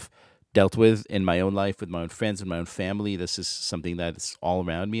have dealt with in my own life with my own friends and my own family. This is something that is all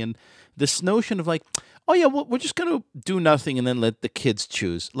around me. And this notion of like, oh yeah, well, we're just going to do nothing and then let the kids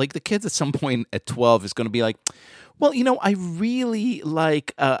choose. Like the kids at some point at 12 is going to be like, well, I really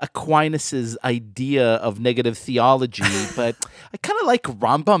like Aquinas's idea of negative theology, but I kind of like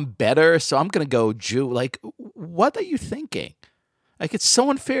Rambam better, so I'm going to go Jew. Like, what are you thinking? Like, it's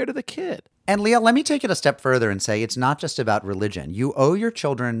so unfair to the kid. And Leah, let me take it a step further and say it's not just about religion. You owe your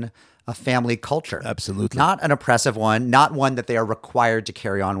children a family culture. Absolutely. Not an oppressive one, not one that they are required to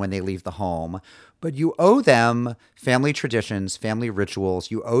carry on when they leave the home, but you owe them family traditions, family rituals.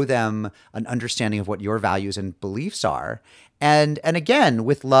 You owe them an understanding of what your values and beliefs are. And again,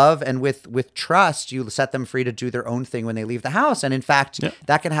 with love and with trust, you set them free to do their own thing when they leave the house. And in fact,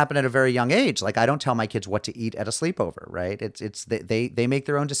 that can happen at a very young age. Like I don't tell my kids what to eat at a sleepover, right? They make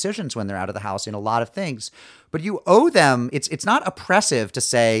their own decisions when they're out of the house in a lot of things. But you owe them, it's not oppressive to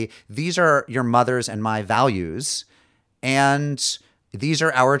say, these are your mother's and my values, and these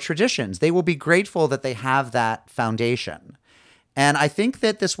are our traditions. They will be grateful that they have that foundation. And I think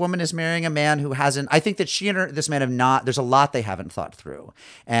that this woman is marrying a man who hasn't, I think that she and this man have not, there's a lot they haven't thought through.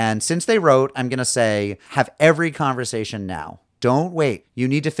 And since they wrote, I'm going to say, have every conversation now. Don't wait. You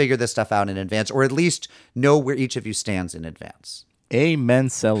need to figure this stuff out in advance, or at least know where each of you stands in advance. Amen,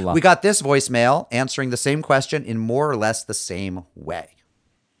 Selah. We got this voicemail answering the same question in more or less the same way.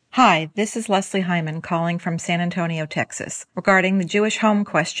 Hi, this is Leslie Hyman calling from San Antonio, Texas. Regarding the Jewish home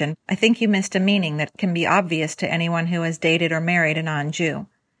question, I think you missed a meaning that can be obvious to anyone who has dated or married a non-Jew.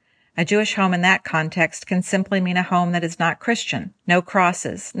 A Jewish home in that context can simply mean a home that is not Christian. No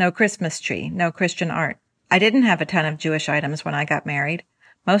crosses, no Christmas tree, no Christian art. I didn't have a ton of Jewish items when I got married.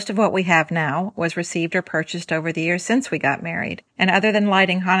 Most of what we have now was received or purchased over the years since we got married. And other than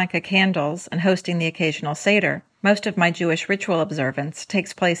lighting Hanukkah candles and hosting the occasional Seder, most of my Jewish ritual observance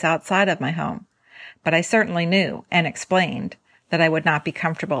takes place outside of my home. But I certainly knew and explained that I would not be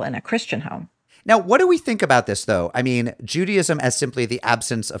comfortable in a Christian home. Now, what do we think about this, though? I mean, Judaism as simply the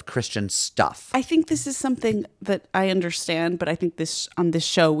absence of Christian stuff. I think this is something that I understand, but I think this on this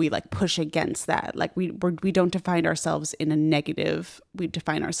show we like push against that. Like we don't define ourselves in a negative. We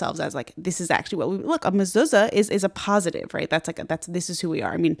define ourselves as like this is actually what we look. A mezuzah is a positive, right? This is who we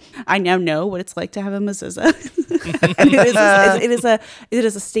are. I mean, I now know what it's like to have a mezuzah. And it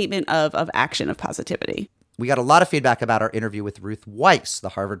is a statement of action, of positivity. We got a lot of feedback about our interview with Ruth Weiss, the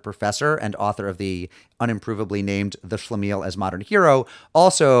Harvard professor and author of the unimprovably named The Schlemiel as Modern Hero,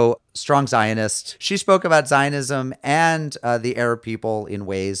 also strong Zionist. She spoke about Zionism and the Arab people in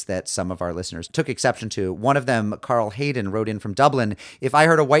ways that some of our listeners took exception to. One of them, Carl Hayden, wrote in from Dublin, "If I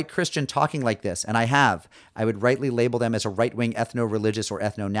heard a white Christian talking like this, and I have, I would rightly label them as a right-wing ethno-religious or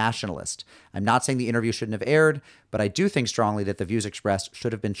ethno-nationalist. I'm not saying the interview shouldn't have aired, but I do think strongly that the views expressed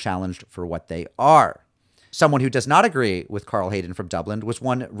should have been challenged for what they are." Someone who does not agree with Carl Hayden from Dublin was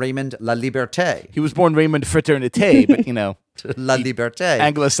one Raymond La Liberté. He was born Raymond Fraternité, but, La Liberté.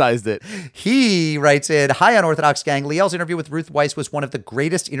 Anglicized it. He writes in, "Hi, Unorthodox Gang. Liel's interview with Ruth Weiss was one of the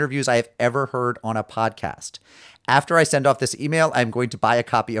greatest interviews I have ever heard on a podcast. After I send off this email, I'm going to buy a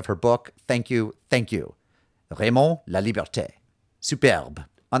copy of her book. Thank you. Thank you. Raymond La Liberté. Superbe."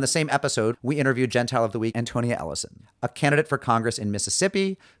 On the same episode, we interviewed Gentile of the Week Antonia Ellison, a candidate for Congress in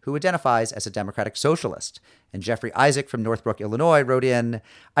Mississippi who identifies as a Democratic socialist. And Jeffrey Isaac from Northbrook, Illinois wrote in,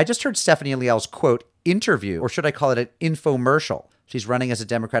 "I just heard Stephanie and Liel's, quote, interview, or should I call it an infomercial? She's running as a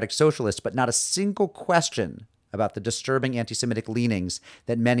Democratic socialist, but not a single question about the disturbing anti-Semitic leanings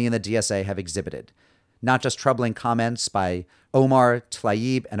that many in the DSA have exhibited. Not just troubling comments by Omar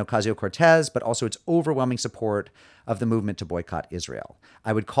Tlaib and Ocasio-Cortez, but also its overwhelming support of the movement to boycott Israel.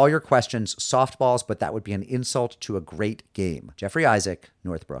 I would call your questions softballs, but that would be an insult to a great game." Jeffrey Isaac,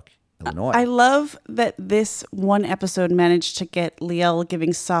 Northbrook, Illinois. I love that this one episode managed to get Liel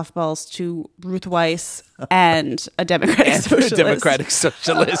giving softballs to Ruth Weiss and a Democratic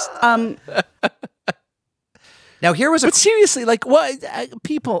socialist. Now here was But seriously, like, what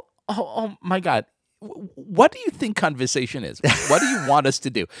people? Oh my God. What do you think conversation is? What do you want us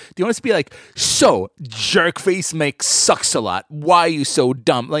to do? Do you want us to be like, so jerkface Mike sucks a lot. Why are you so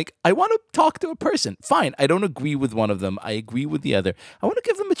dumb? Like, I want to talk to a person. Fine. I don't agree with one of them. I agree with the other. I want to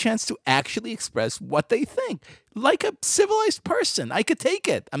give them a chance to actually express what they think. Like a civilized person. I could take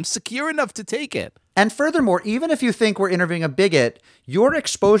it. I'm secure enough to take it. And furthermore, even if you think we're interviewing a bigot, your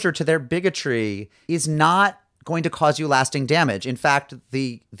exposure to their bigotry is not going to cause you lasting damage. In fact,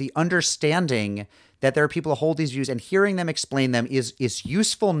 the understanding that there are people who hold these views and hearing them explain them is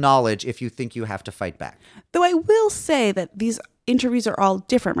useful knowledge if you think you have to fight back. Though I will say that these interviews are all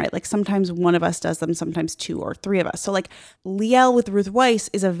different, right? Like sometimes one of us does them, sometimes two or three of us. So like Liel with Ruth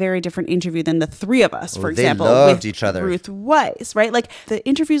Weiss is a very different interview than the three of us, for example. They loved with each other. Ruth Weiss, right? Like the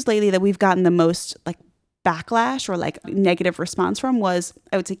interviews lately that we've gotten the most like backlash or like negative response from was,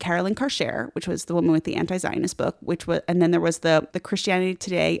 I would say, Carolyn Karcher, which was the woman with the anti-Zionist book, and then there was the Christianity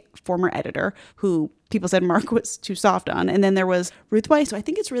Today former editor who people said Mark was too soft on. And then there was Ruth Weiss. So I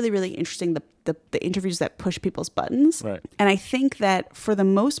think it's really, really interesting, the interviews that push people's buttons. Right. And I think that for the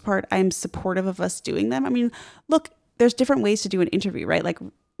most part, I'm supportive of us doing them. I mean, look, there's different ways to do an interview, right? Like,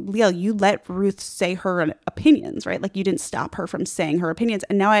 Liel, you let Ruth say her opinions, right? Like, you didn't stop her from saying her opinions.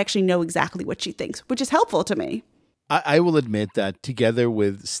 And now I actually know exactly what she thinks, which is helpful to me. I will admit that together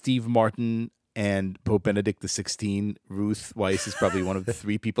with Steve Martin and Pope Benedict XVI, Ruth Weiss is probably one of the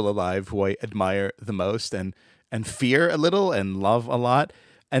 3 people alive who I admire the most and fear a little and love a lot.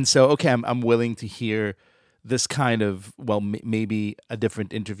 And so, okay, I'm willing to hear this kind of, well, maybe a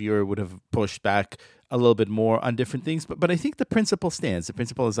different interviewer would have pushed back a little bit more on different things. But I think the principle stands. The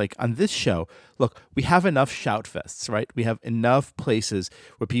principle is like, on this show, look, we have enough shout fests, right? We have enough places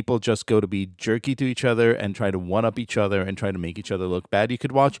where people just go to be jerky to each other and try to one-up each other and try to make each other look bad. You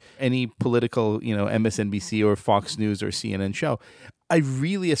could watch any political, MSNBC or Fox News or CNN show. I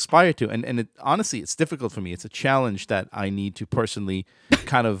really aspire to, and honestly, it's difficult for me. It's a challenge that I need to personally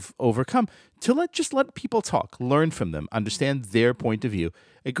kind of overcome, to let people talk, learn from them, understand their point of view,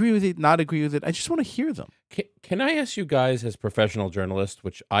 agree with it, not agree with it. I just want to hear them. Can I ask you guys, as professional journalists,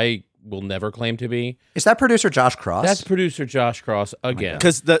 which I will never claim to be? Is that producer Josh Cross? That's producer Josh Cross again.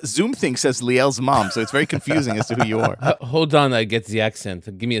 Because the Zoom thing says Liel's mom, so it's very confusing as to who you are. Hold on, I get the accent.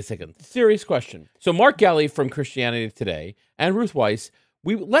 Give me a second. Serious question. So Mark Galli from Christianity Today and Ruth Weiss,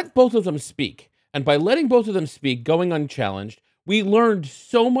 we let both of them speak. And by letting both of them speak, going unchallenged, we learned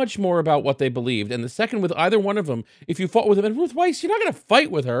so much more about what they believed. And the second, with either one of them, if you fought with them, and Ruth Weiss, you're not going to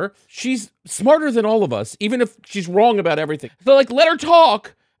fight with her. She's smarter than all of us, even if she's wrong about everything. So, let her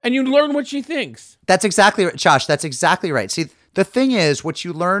talk, and you learn what she thinks. That's exactly right, Josh. That's exactly right. See, the thing is, what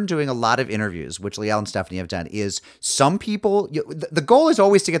you learn doing a lot of interviews, which Liel and Stephanie have done, is some people, the goal is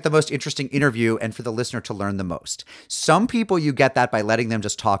always to get the most interesting interview and for the listener to learn the most. Some people, you get that by letting them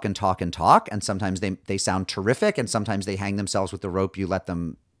just talk and talk and talk. And sometimes they sound terrific. And sometimes they hang themselves with the rope you let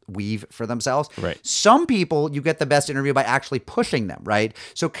them weave for themselves. Right. Some people, you get the best interview by actually pushing them, right?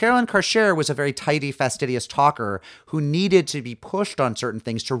 So Carolyn Karcher was a very tidy, fastidious talker who needed to be pushed on certain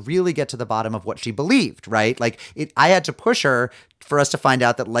things to really get to the bottom of what she believed, right? I had to push her for us to find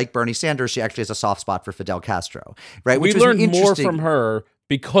out that, like Bernie Sanders, she actually has a soft spot for Fidel Castro, right? We learned more from her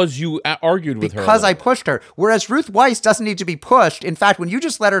because you argued with her. Because I pushed her. Whereas Ruth Weiss doesn't need to be pushed. In fact, when you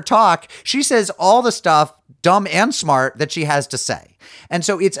just let her talk, she says all the stuff, dumb and smart, that she has to say. And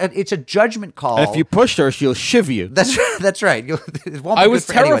so it's a judgment call. And if you push her, she'll shiv you. That's right. I was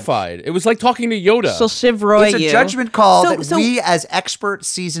terrified. Anyone. It was like talking to Yoda. She'll shiv Roy you. It's a judgment call that we as expert,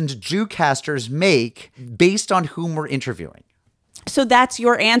 seasoned Jewcasters make based on whom we're interviewing. So that's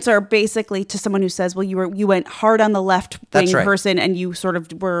your answer, basically, to someone who says, well, you went hard on the left-wing person and you sort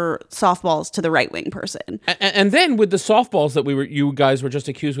of were softballs to the right-wing person. And then with the softballs that you guys were just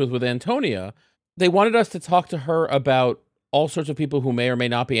accused with Antonia, they wanted us to talk to her about all sorts of people who may or may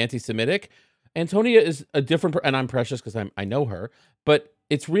not be anti-Semitic. Antonia is a different, and I'm precious because I know her, but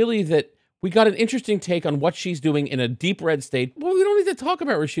it's really that we got an interesting take on what she's doing in a deep red state. Well, we don't need to talk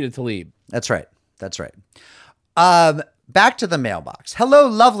about Rashida Tlaib. That's right. Back to the mailbox. Hello,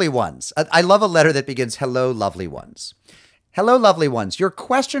 lovely ones. I love a letter that begins, hello, lovely ones. Hello, lovely ones. Your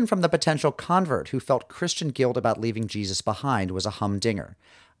question from the potential convert who felt Christian guilt about leaving Jesus behind was a humdinger.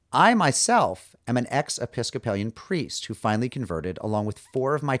 I myself am an ex-Episcopalian priest who finally converted, along with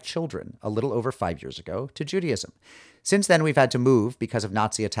 4 of my children, a little over 5 years ago, to Judaism. Since then, we've had to move because of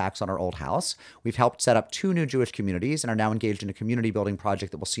Nazi attacks on our old house. We've helped set up 2 new Jewish communities and are now engaged in a community building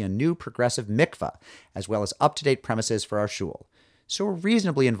project that will see a new progressive mikveh, as well as up-to-date premises for our shul. So we're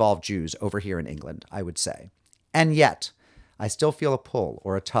reasonably involved Jews over here in England, I would say. And yet, I still feel a pull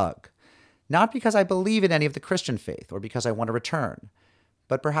or a tug. Not because I believe in any of the Christian faith or because I want to return,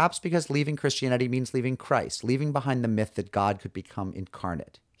 but perhaps because leaving Christianity means leaving Christ, leaving behind the myth that God could become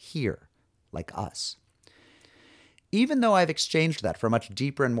incarnate, here, like us. Even though I've exchanged that for a much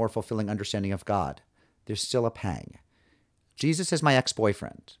deeper and more fulfilling understanding of God, there's still a pang. Jesus is my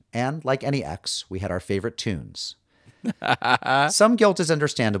ex-boyfriend, and like any ex, we had our favorite tunes. Some guilt is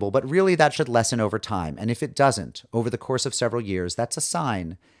understandable, but really that should lessen over time, and if it doesn't, over the course of several years, that's a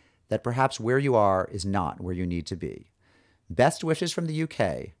sign that perhaps where you are is not where you need to be. Best wishes from the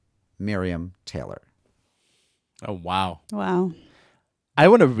UK, Miriam Taylor. Oh, wow. Wow. I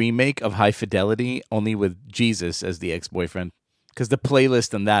want a remake of High Fidelity, only with Jesus as the ex-boyfriend, because the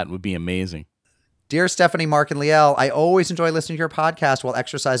playlist on that would be amazing. Dear Stephanie, Mark, and Liel, I always enjoy listening to your podcast while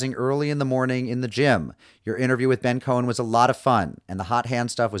exercising early in the morning in the gym. Your interview with Ben Cohen was a lot of fun, and the hot hand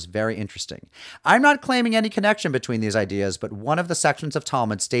stuff was very interesting. I'm not claiming any connection between these ideas, but one of the sections of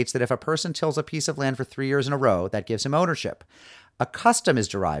Talmud states that if a person tills a piece of land for 3 years in a row, that gives him ownership. A custom is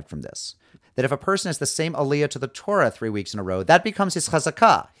derived from this, that if a person has the same aliyah to the Torah 3 weeks in a row, that becomes his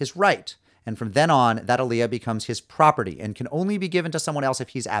chazakah, his right. And from then on, that aliyah becomes his property and can only be given to someone else if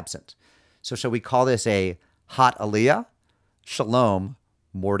he's absent. So shall we call this a hot aliyah? Shalom,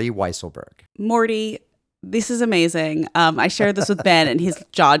 Morty Weisselberg. Morty, this is amazing. I shared this with Ben and his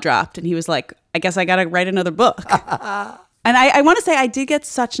jaw dropped and he was like, I guess I got to write another book. And I want to say I did get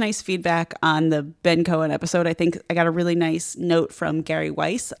such nice feedback on the Ben Cohen episode. I think I got a really nice note from Gary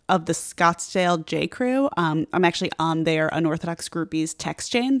Weiss of the Scottsdale J Crew. I'm actually on their Unorthodox Groupies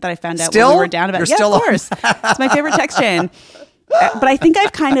text chain that I found out when we were down about. You're still of course. It's my favorite text chain. But I think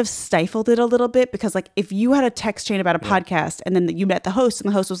I've kind of stifled it a little bit because, like, if you had a text chain about a podcast and then you met the host and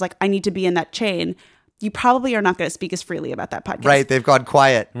the host was like, I need to be in that chain, you probably are not going to speak as freely about that podcast. Right. They've gone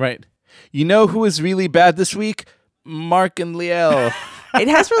quiet. Right. You know who is really bad this week? Mark and Liel. It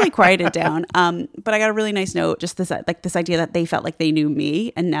has really quieted down. But I got a really nice note, just this idea that they felt like they knew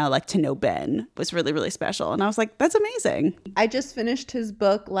me and now like to know Ben was really, really special. And I was like, that's amazing. I just finished his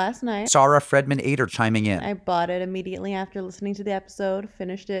book last night. Sarah Fredman Ader chiming in. I bought it immediately after listening to the episode,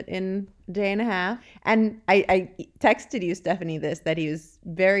 finished it in a day and a half. And I texted you, Stephanie, that he was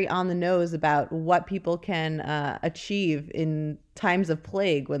very on the nose about what people can achieve in times of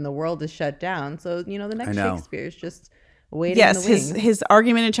plague when the world is shut down. So, the next Shakespeare is just waiting in the wings. His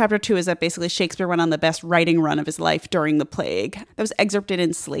argument in chapter 2 is that basically Shakespeare went on the best writing run of his life during the plague. That was excerpted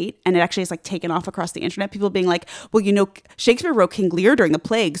in Slate, and it actually is like taken off across the internet. People being like, well, Shakespeare wrote King Lear during the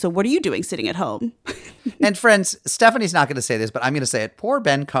plague, so what are you doing sitting at home? And friends, Stephanie's not going to say this, but I'm going to say it. Poor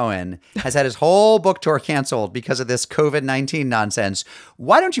Ben Cohen has had his whole book tour canceled because of this COVID-19 nonsense.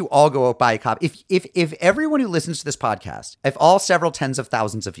 Why don't you all go buy a copy? If everyone who listens to this podcast, if all several tens of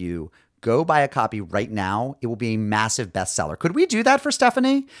thousands of you go buy a copy right now, it will be a massive bestseller. Could we do that for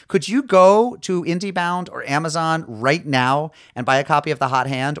Stephanie? Could you go to IndieBound or Amazon right now and buy a copy of The Hot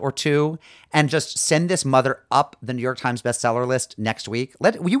Hand or two and just send this mother up the New York Times bestseller list next week?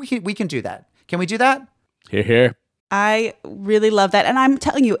 We can do that. Can we do that? Hear, hear. I really love that. And I'm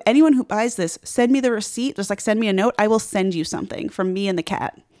telling you, anyone who buys this, send me the receipt. Just like send me a note. I will send you something from me and the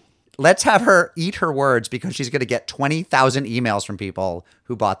cat. Let's have her eat her words because she's going to get 20,000 emails from people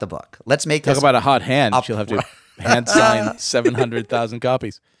who bought the book. Let's make this. Talk about a hot hand. She'll have to hand sign 700,000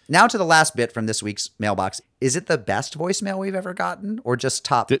 copies. Now to the last bit from this week's mailbox. Is it the best voicemail we've ever gotten or just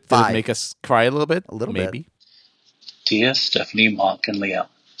top Did five? it make us cry a little bit? A little Maybe. bit. Dear Stephanie, Mark, and Liel,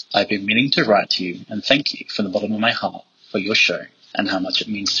 I've been meaning to write to you and thank you from the bottom of my heart for your show and how much it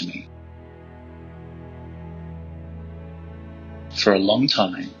means to me. For a long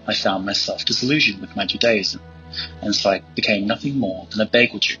time, I found myself disillusioned with my Judaism, and so I became nothing more than a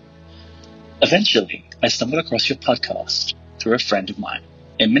bagel Jew. Eventually, I stumbled across your podcast through a friend of mine.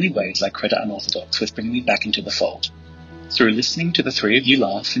 In many ways, I credit Unorthodox with bringing me back into the fold. Through listening to the three of you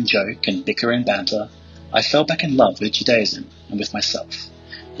laugh and joke and bicker and banter, I fell back in love with Judaism and with myself,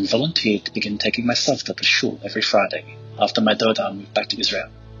 and volunteered to begin taking myself to shul every Friday after my Doda moved back to Israel.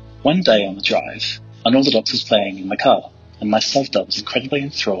 One day on the drive, Unorthodox was playing in my car, and my Savda was incredibly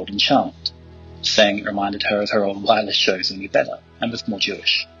enthralled and charmed, saying it reminded her of her old wireless shows only better and with more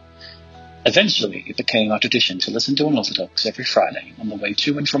Jewish. Eventually, it became our tradition to listen to Unorthodox every Friday on the way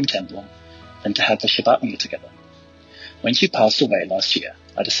to and from Temple, and to have the Shabbat meal together. When she passed away last year,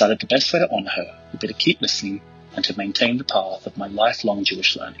 I decided the best way to honor her would be to keep listening and to maintain the path of my lifelong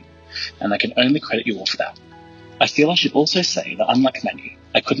Jewish learning, and I can only credit you all for that. I feel I should also say that unlike many,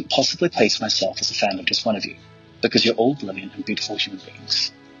 I couldn't possibly place myself as a fan of just one of you, because you're all brilliant and beautiful human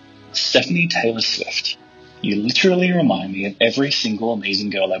beings. Stephanie Taylor Swift, you literally remind me of every single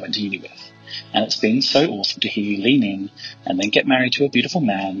amazing girl I went to uni with, and it's been so awesome to hear you lean in and then get married to a beautiful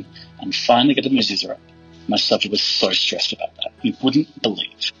man and finally get a mezuzah up. My subject was so stressed about that, you wouldn't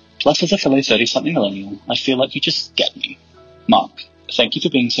believe. Plus, as a fellow 30-something millennial, I feel like you just get me. Mark, thank you for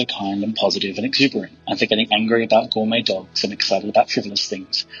being so kind and positive and exuberant, and for getting angry about gourmet dogs and excited about frivolous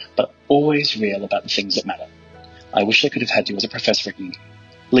things, but always real about the things that matter. I wish I could have had you as a professor at uni.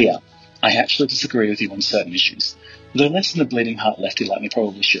 Leah, I actually disagree with you on certain issues, though less than the bleeding heart lefty like me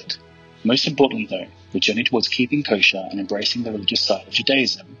probably should. Most importantly, though, the journey towards keeping kosher and embracing the religious side of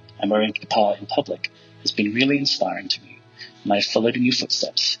Judaism and wearing kippah in public has been really inspiring to me, and I have followed in your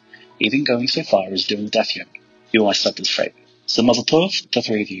footsteps, even going so far as doing the Daf Yomi. You are my Sabda's favourite. So Mazel Tov to the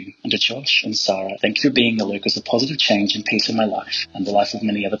three of you, and to Josh and Sarah, thank you for being the locus of positive change and peace in my life, and the life of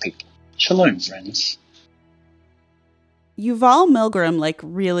many other people. Shalom, friends. Yuval Milgram,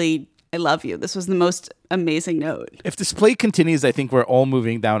 really, I love you. This was the most amazing note. If this play continues, I think we're all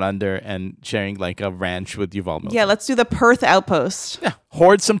moving down under and sharing a ranch with Yuval Milgram. Yeah, let's do the Perth outpost. Yeah,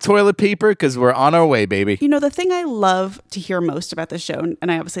 hoard some toilet paper because we're on our way, baby. You know, the thing I love to hear most about the show,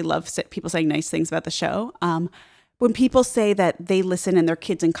 and I obviously love people saying nice things about the show, when people say that they listen and their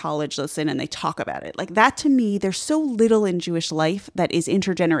kids in college listen and they talk about it, that to me, there's so little in Jewish life that is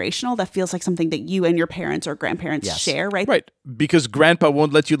intergenerational that feels like something that you and your parents or grandparents share, right? Right, because grandpa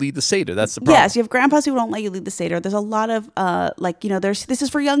won't let you lead the Seder. That's the problem. Yes, you have grandpas who won't let you lead the Seder. There's a lot of, this is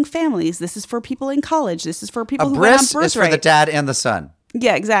for young families. This is for people in college. This is for people who went on birthright. Is for the dad and the son.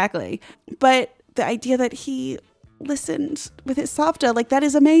 Yeah, exactly. But the idea that he listened with his Savta, that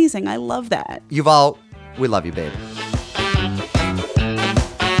is amazing. I love that. Yuval, we love you, babe.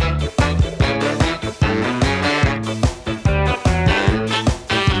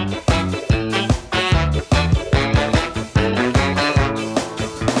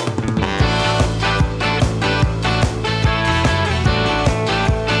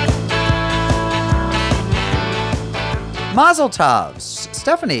 Mazel tovs.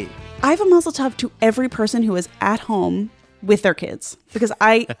 Stephanie. I have a mazel tov to every person who is at home with their kids, because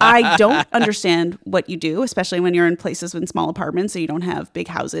I don't understand what you do, especially when you're in places with small apartments, so you don't have big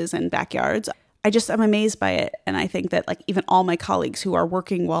houses and backyards. I'm amazed by it. And I think that even all my colleagues who are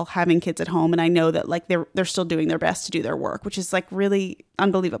working while having kids at home, and I know that they're still doing their best to do their work, which is really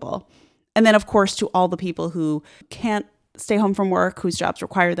unbelievable. And then of course to all the people who can't stay home from work, whose jobs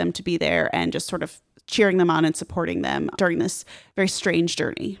require them to be there, and just sort of cheering them on and supporting them during this very strange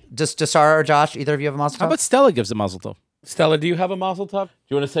journey. Does Sarah or Josh, either of you have a mazel tov? How about Stella gives a mazel tov? Stella, do you have a mazel tov? Do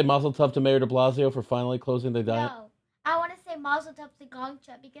you want to say mazel tov to Mayor de Blasio for finally closing the diet? No, I want to say mazel tov to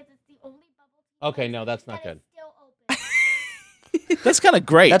Gongcha because it's the only bubble tea. Okay, no, that's not good. Still open. That's kind of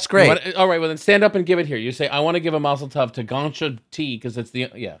great. That's great. All right, well then stand up and give it here. You say, I want to give a mazel tov to Gongcha tea because it's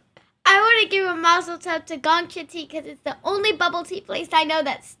yeah. I want to give a mazel tov to Gongcha tea because it's the only bubble tea place I know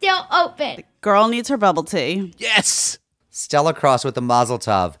that's still open. Girl needs her bubble tea. Yes. Stella Cross with the mazel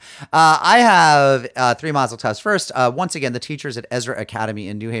tov. I have 3 mazel tovs. First, once again, the teachers at Ezra Academy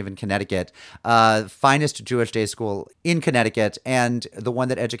in New Haven, Connecticut, finest Jewish day school in Connecticut, and the one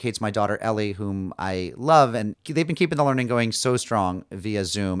that educates my daughter Ellie, whom I love, and they've been keeping the learning going so strong via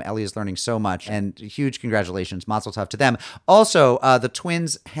Zoom. Ellie is learning so much, and huge congratulations, mazel tov to them. Also, the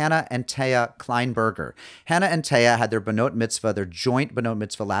twins Hannah and Taya Kleinberger. Hannah and Taya had their Benot Mitzvah, their joint Benot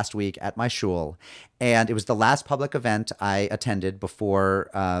Mitzvah last week at my shul. And it was the last public event I attended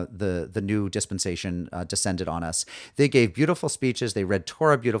before the new dispensation descended on us. They gave beautiful speeches. They read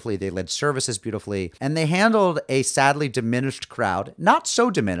Torah beautifully. They led services beautifully. And they handled a sadly diminished crowd, not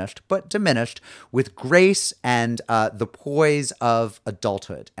so diminished, but diminished, with grace and the poise of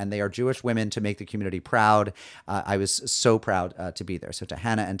adulthood. And they are Jewish women to make the community proud. I was so proud to be there. So to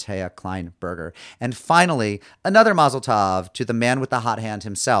Hannah and Taya Kleinberger. And finally, another mazel tov to the man with the hot hand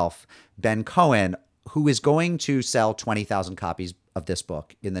himself, Ben Cohen, who is going to sell 20,000 copies of this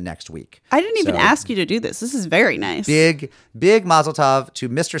book in the next week. I didn't even ask you to do this. This is very nice. Big mazel tov to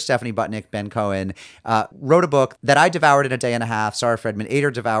Mr. Stephanie Butnick. Ben Cohen wrote a book that I devoured in a day and a half. Sarah Fredman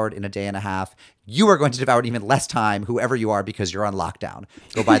Ader devoured in a day and a half. You are going to devour it even less time, whoever you are, because you're on lockdown.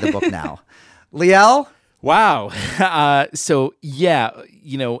 Go buy the book now. Liel? Wow. So, yeah,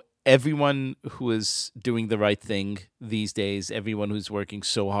 everyone who is doing the right thing these days, everyone who's working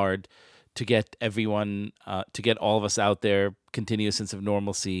so hard to get everyone, to get all of us out there, continuous sense of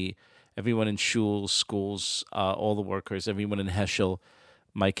normalcy, everyone in schools, all the workers, everyone in Heschel,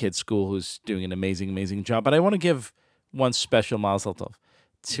 my kid's school, who's doing an amazing, amazing job. But I want to give one special mazel tov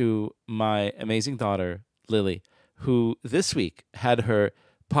to my amazing daughter, Lily, who this week had her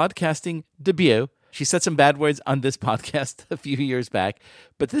podcasting debut. She said some bad words on this podcast a few years back,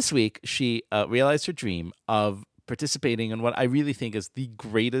 but this week she realized her dream of participating in what I really think is the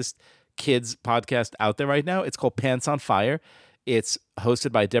greatest kids podcast out there right now. It's called Pants on Fire. It's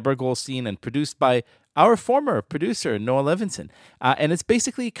hosted by Deborah Goldstein and produced by our former producer, Noah Levinson. And it's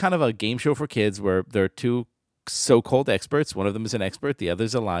basically kind of a game show for kids where there are 2 so-called experts. One of them is an expert. The other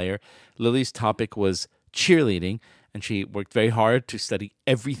is a liar. Lily's topic was cheerleading, and she worked very hard to study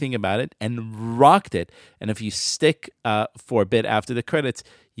everything about it and rocked it. And if you stick for a bit after the credits,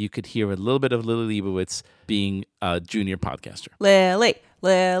 you could hear a little bit of Lily Leibowitz being a junior podcaster. Lily.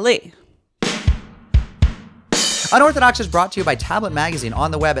 Unorthodox is brought to you by Tablet Magazine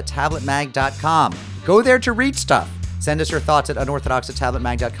on the web at tabletmag.com. Go there to read stuff. Send us your thoughts at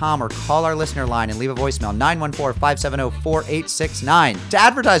unorthodox@tabletmag.com or call our listener line and leave a voicemail, 914-570-4869. To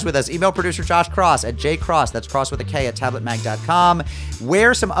advertise with us, email producer Josh Cross at jcross, that's cross with a K, at tabletmag.com.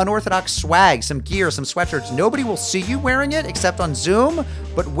 Wear some unorthodox swag, some gear, some sweatshirts. Nobody will see you wearing it except on Zoom,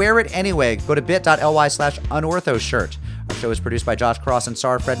 but wear it anyway. Go to bit.ly/unorthoshirt. Our show is produced by Josh Cross and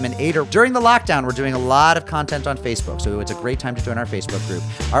Sarah Fredman Ader. During the lockdown, we're doing a lot of content on Facebook, so it's a great time to join our Facebook group.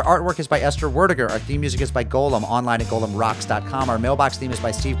 Our artwork is by Esther Werdiger. Our theme music is by Golem, online at golemrocks.com. Our mailbox theme is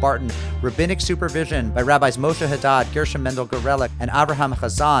by Steve Barton. Rabbinic supervision by Rabbis Moshe Haddad, Gershom Mendel Gorelik, and Avraham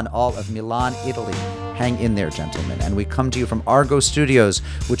Chazan, all of Milan, Italy. Hang in there, gentlemen. And we come to you from Argo Studios,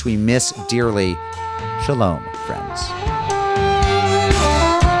 which we miss dearly. Shalom, friends.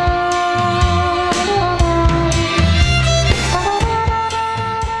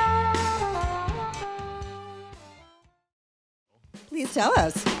 Please tell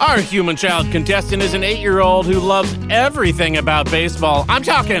us. Our human child contestant is an 8-year-old who loves everything about baseball. I'm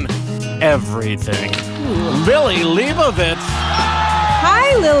talking everything. Lily Leibovitz.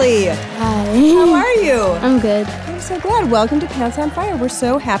 Hi, Lily. Hi. How are you? I'm good. I'm so glad. Welcome to Pants on Fire. We're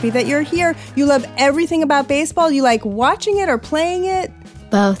so happy that you're here. You love everything about baseball. You like watching it or playing it?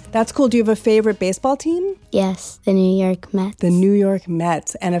 Both. That's cool. Do you have a favorite baseball team? Yes, the New York Mets. The New York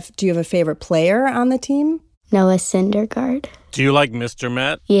Mets. And do you have a favorite player on the team? Noah Syndergaard. Do you like Mr.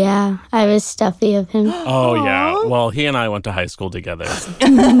 Met? Yeah, I have a stuffy of him. Oh, yeah. Well, he and I went to high school together.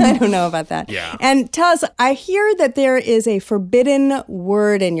 I don't know about that. Yeah. And tell us, I hear that there is a forbidden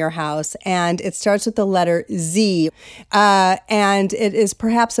word in your house, and it starts with the letter Z. And it is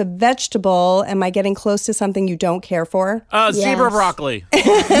perhaps a vegetable. Am I getting close to something you don't care for? Zebra broccoli.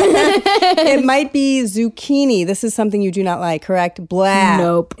 It might be zucchini. This is something you do not like, correct? Blah.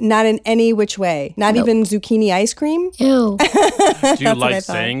 Nope. Not in any which way. Not even zucchini ice cream? Ew. Do you like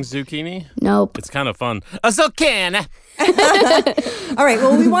saying zucchini? Nope. It's kind of fun. A zucchini. All right.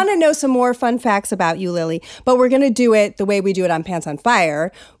 Well, we want to know some more fun facts about you, Lily, but we're going to do it the way we do it on Pants on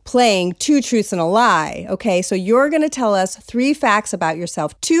Fire, playing 2 truths and a lie. Okay. So you're going to tell us 3 facts about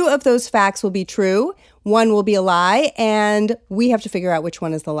yourself. 2 of those facts will be true. 1 will be a lie, and we have to figure out which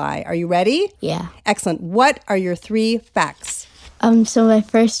one is the lie. Are you ready? Yeah. Excellent. What are your 3 facts? So my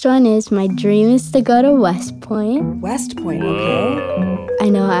first one is my dream is to go to West Point. West Point, okay. I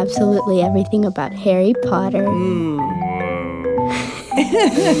know absolutely everything about Harry Potter.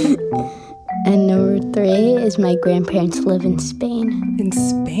 And number 3 is my grandparents live in Spain. In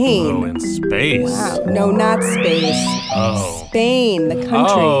Spain? Oh, in space. Wow. No, not space. Oh. Spain, the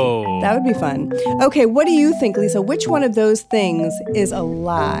country. Oh. That would be fun. Okay, what do you think, Lisa? Which one of those things is a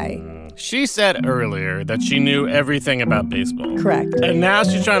lie? She said earlier that she knew everything about baseball. Correct. And now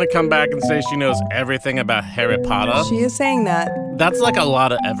she's trying to come back and say she knows everything about Harry Potter. She is saying that. That's like a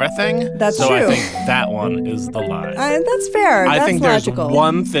lot of everything. That's so true. I think that one is the lie. That's fair. I That's think logical. there's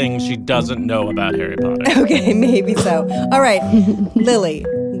one thing she doesn't know about Harry Potter. Okay, maybe so. All right, Lily,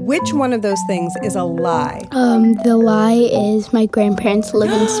 which one of those things is a lie? The lie is my grandparents live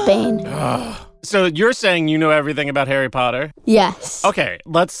in Spain. So you're saying you know everything about Harry Potter? Yes. Okay,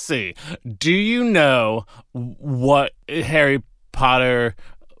 let's see. Do you know what Harry Potter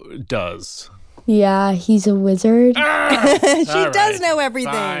does? Yeah, he's a wizard. She does know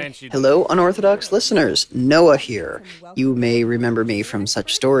everything. Fine, Hello, Unorthodox listeners. Noah here. You may remember me from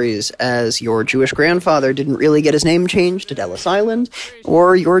such stories as your Jewish grandfather didn't really get his name changed at Ellis Island,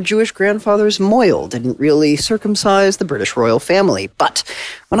 or your Jewish grandfather's mohel didn't really circumcise the British royal family. But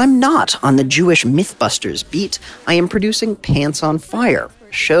when I'm not on the Jewish Mythbusters beat, I am producing Pants on Fire,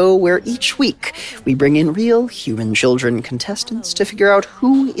 a show where each week we bring in real human children contestants to figure out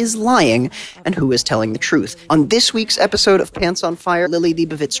who is lying and who is telling the truth. On this week's episode of Pants on Fire, Lily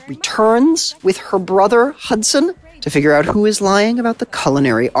Leibovitz returns with her brother Hudson to figure out who is lying about the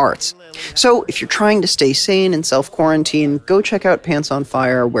culinary arts. So if you're trying to stay sane in self-quarantine, go check out Pants on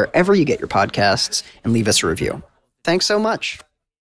Fire wherever you get your podcasts and leave us a review. Thanks so much.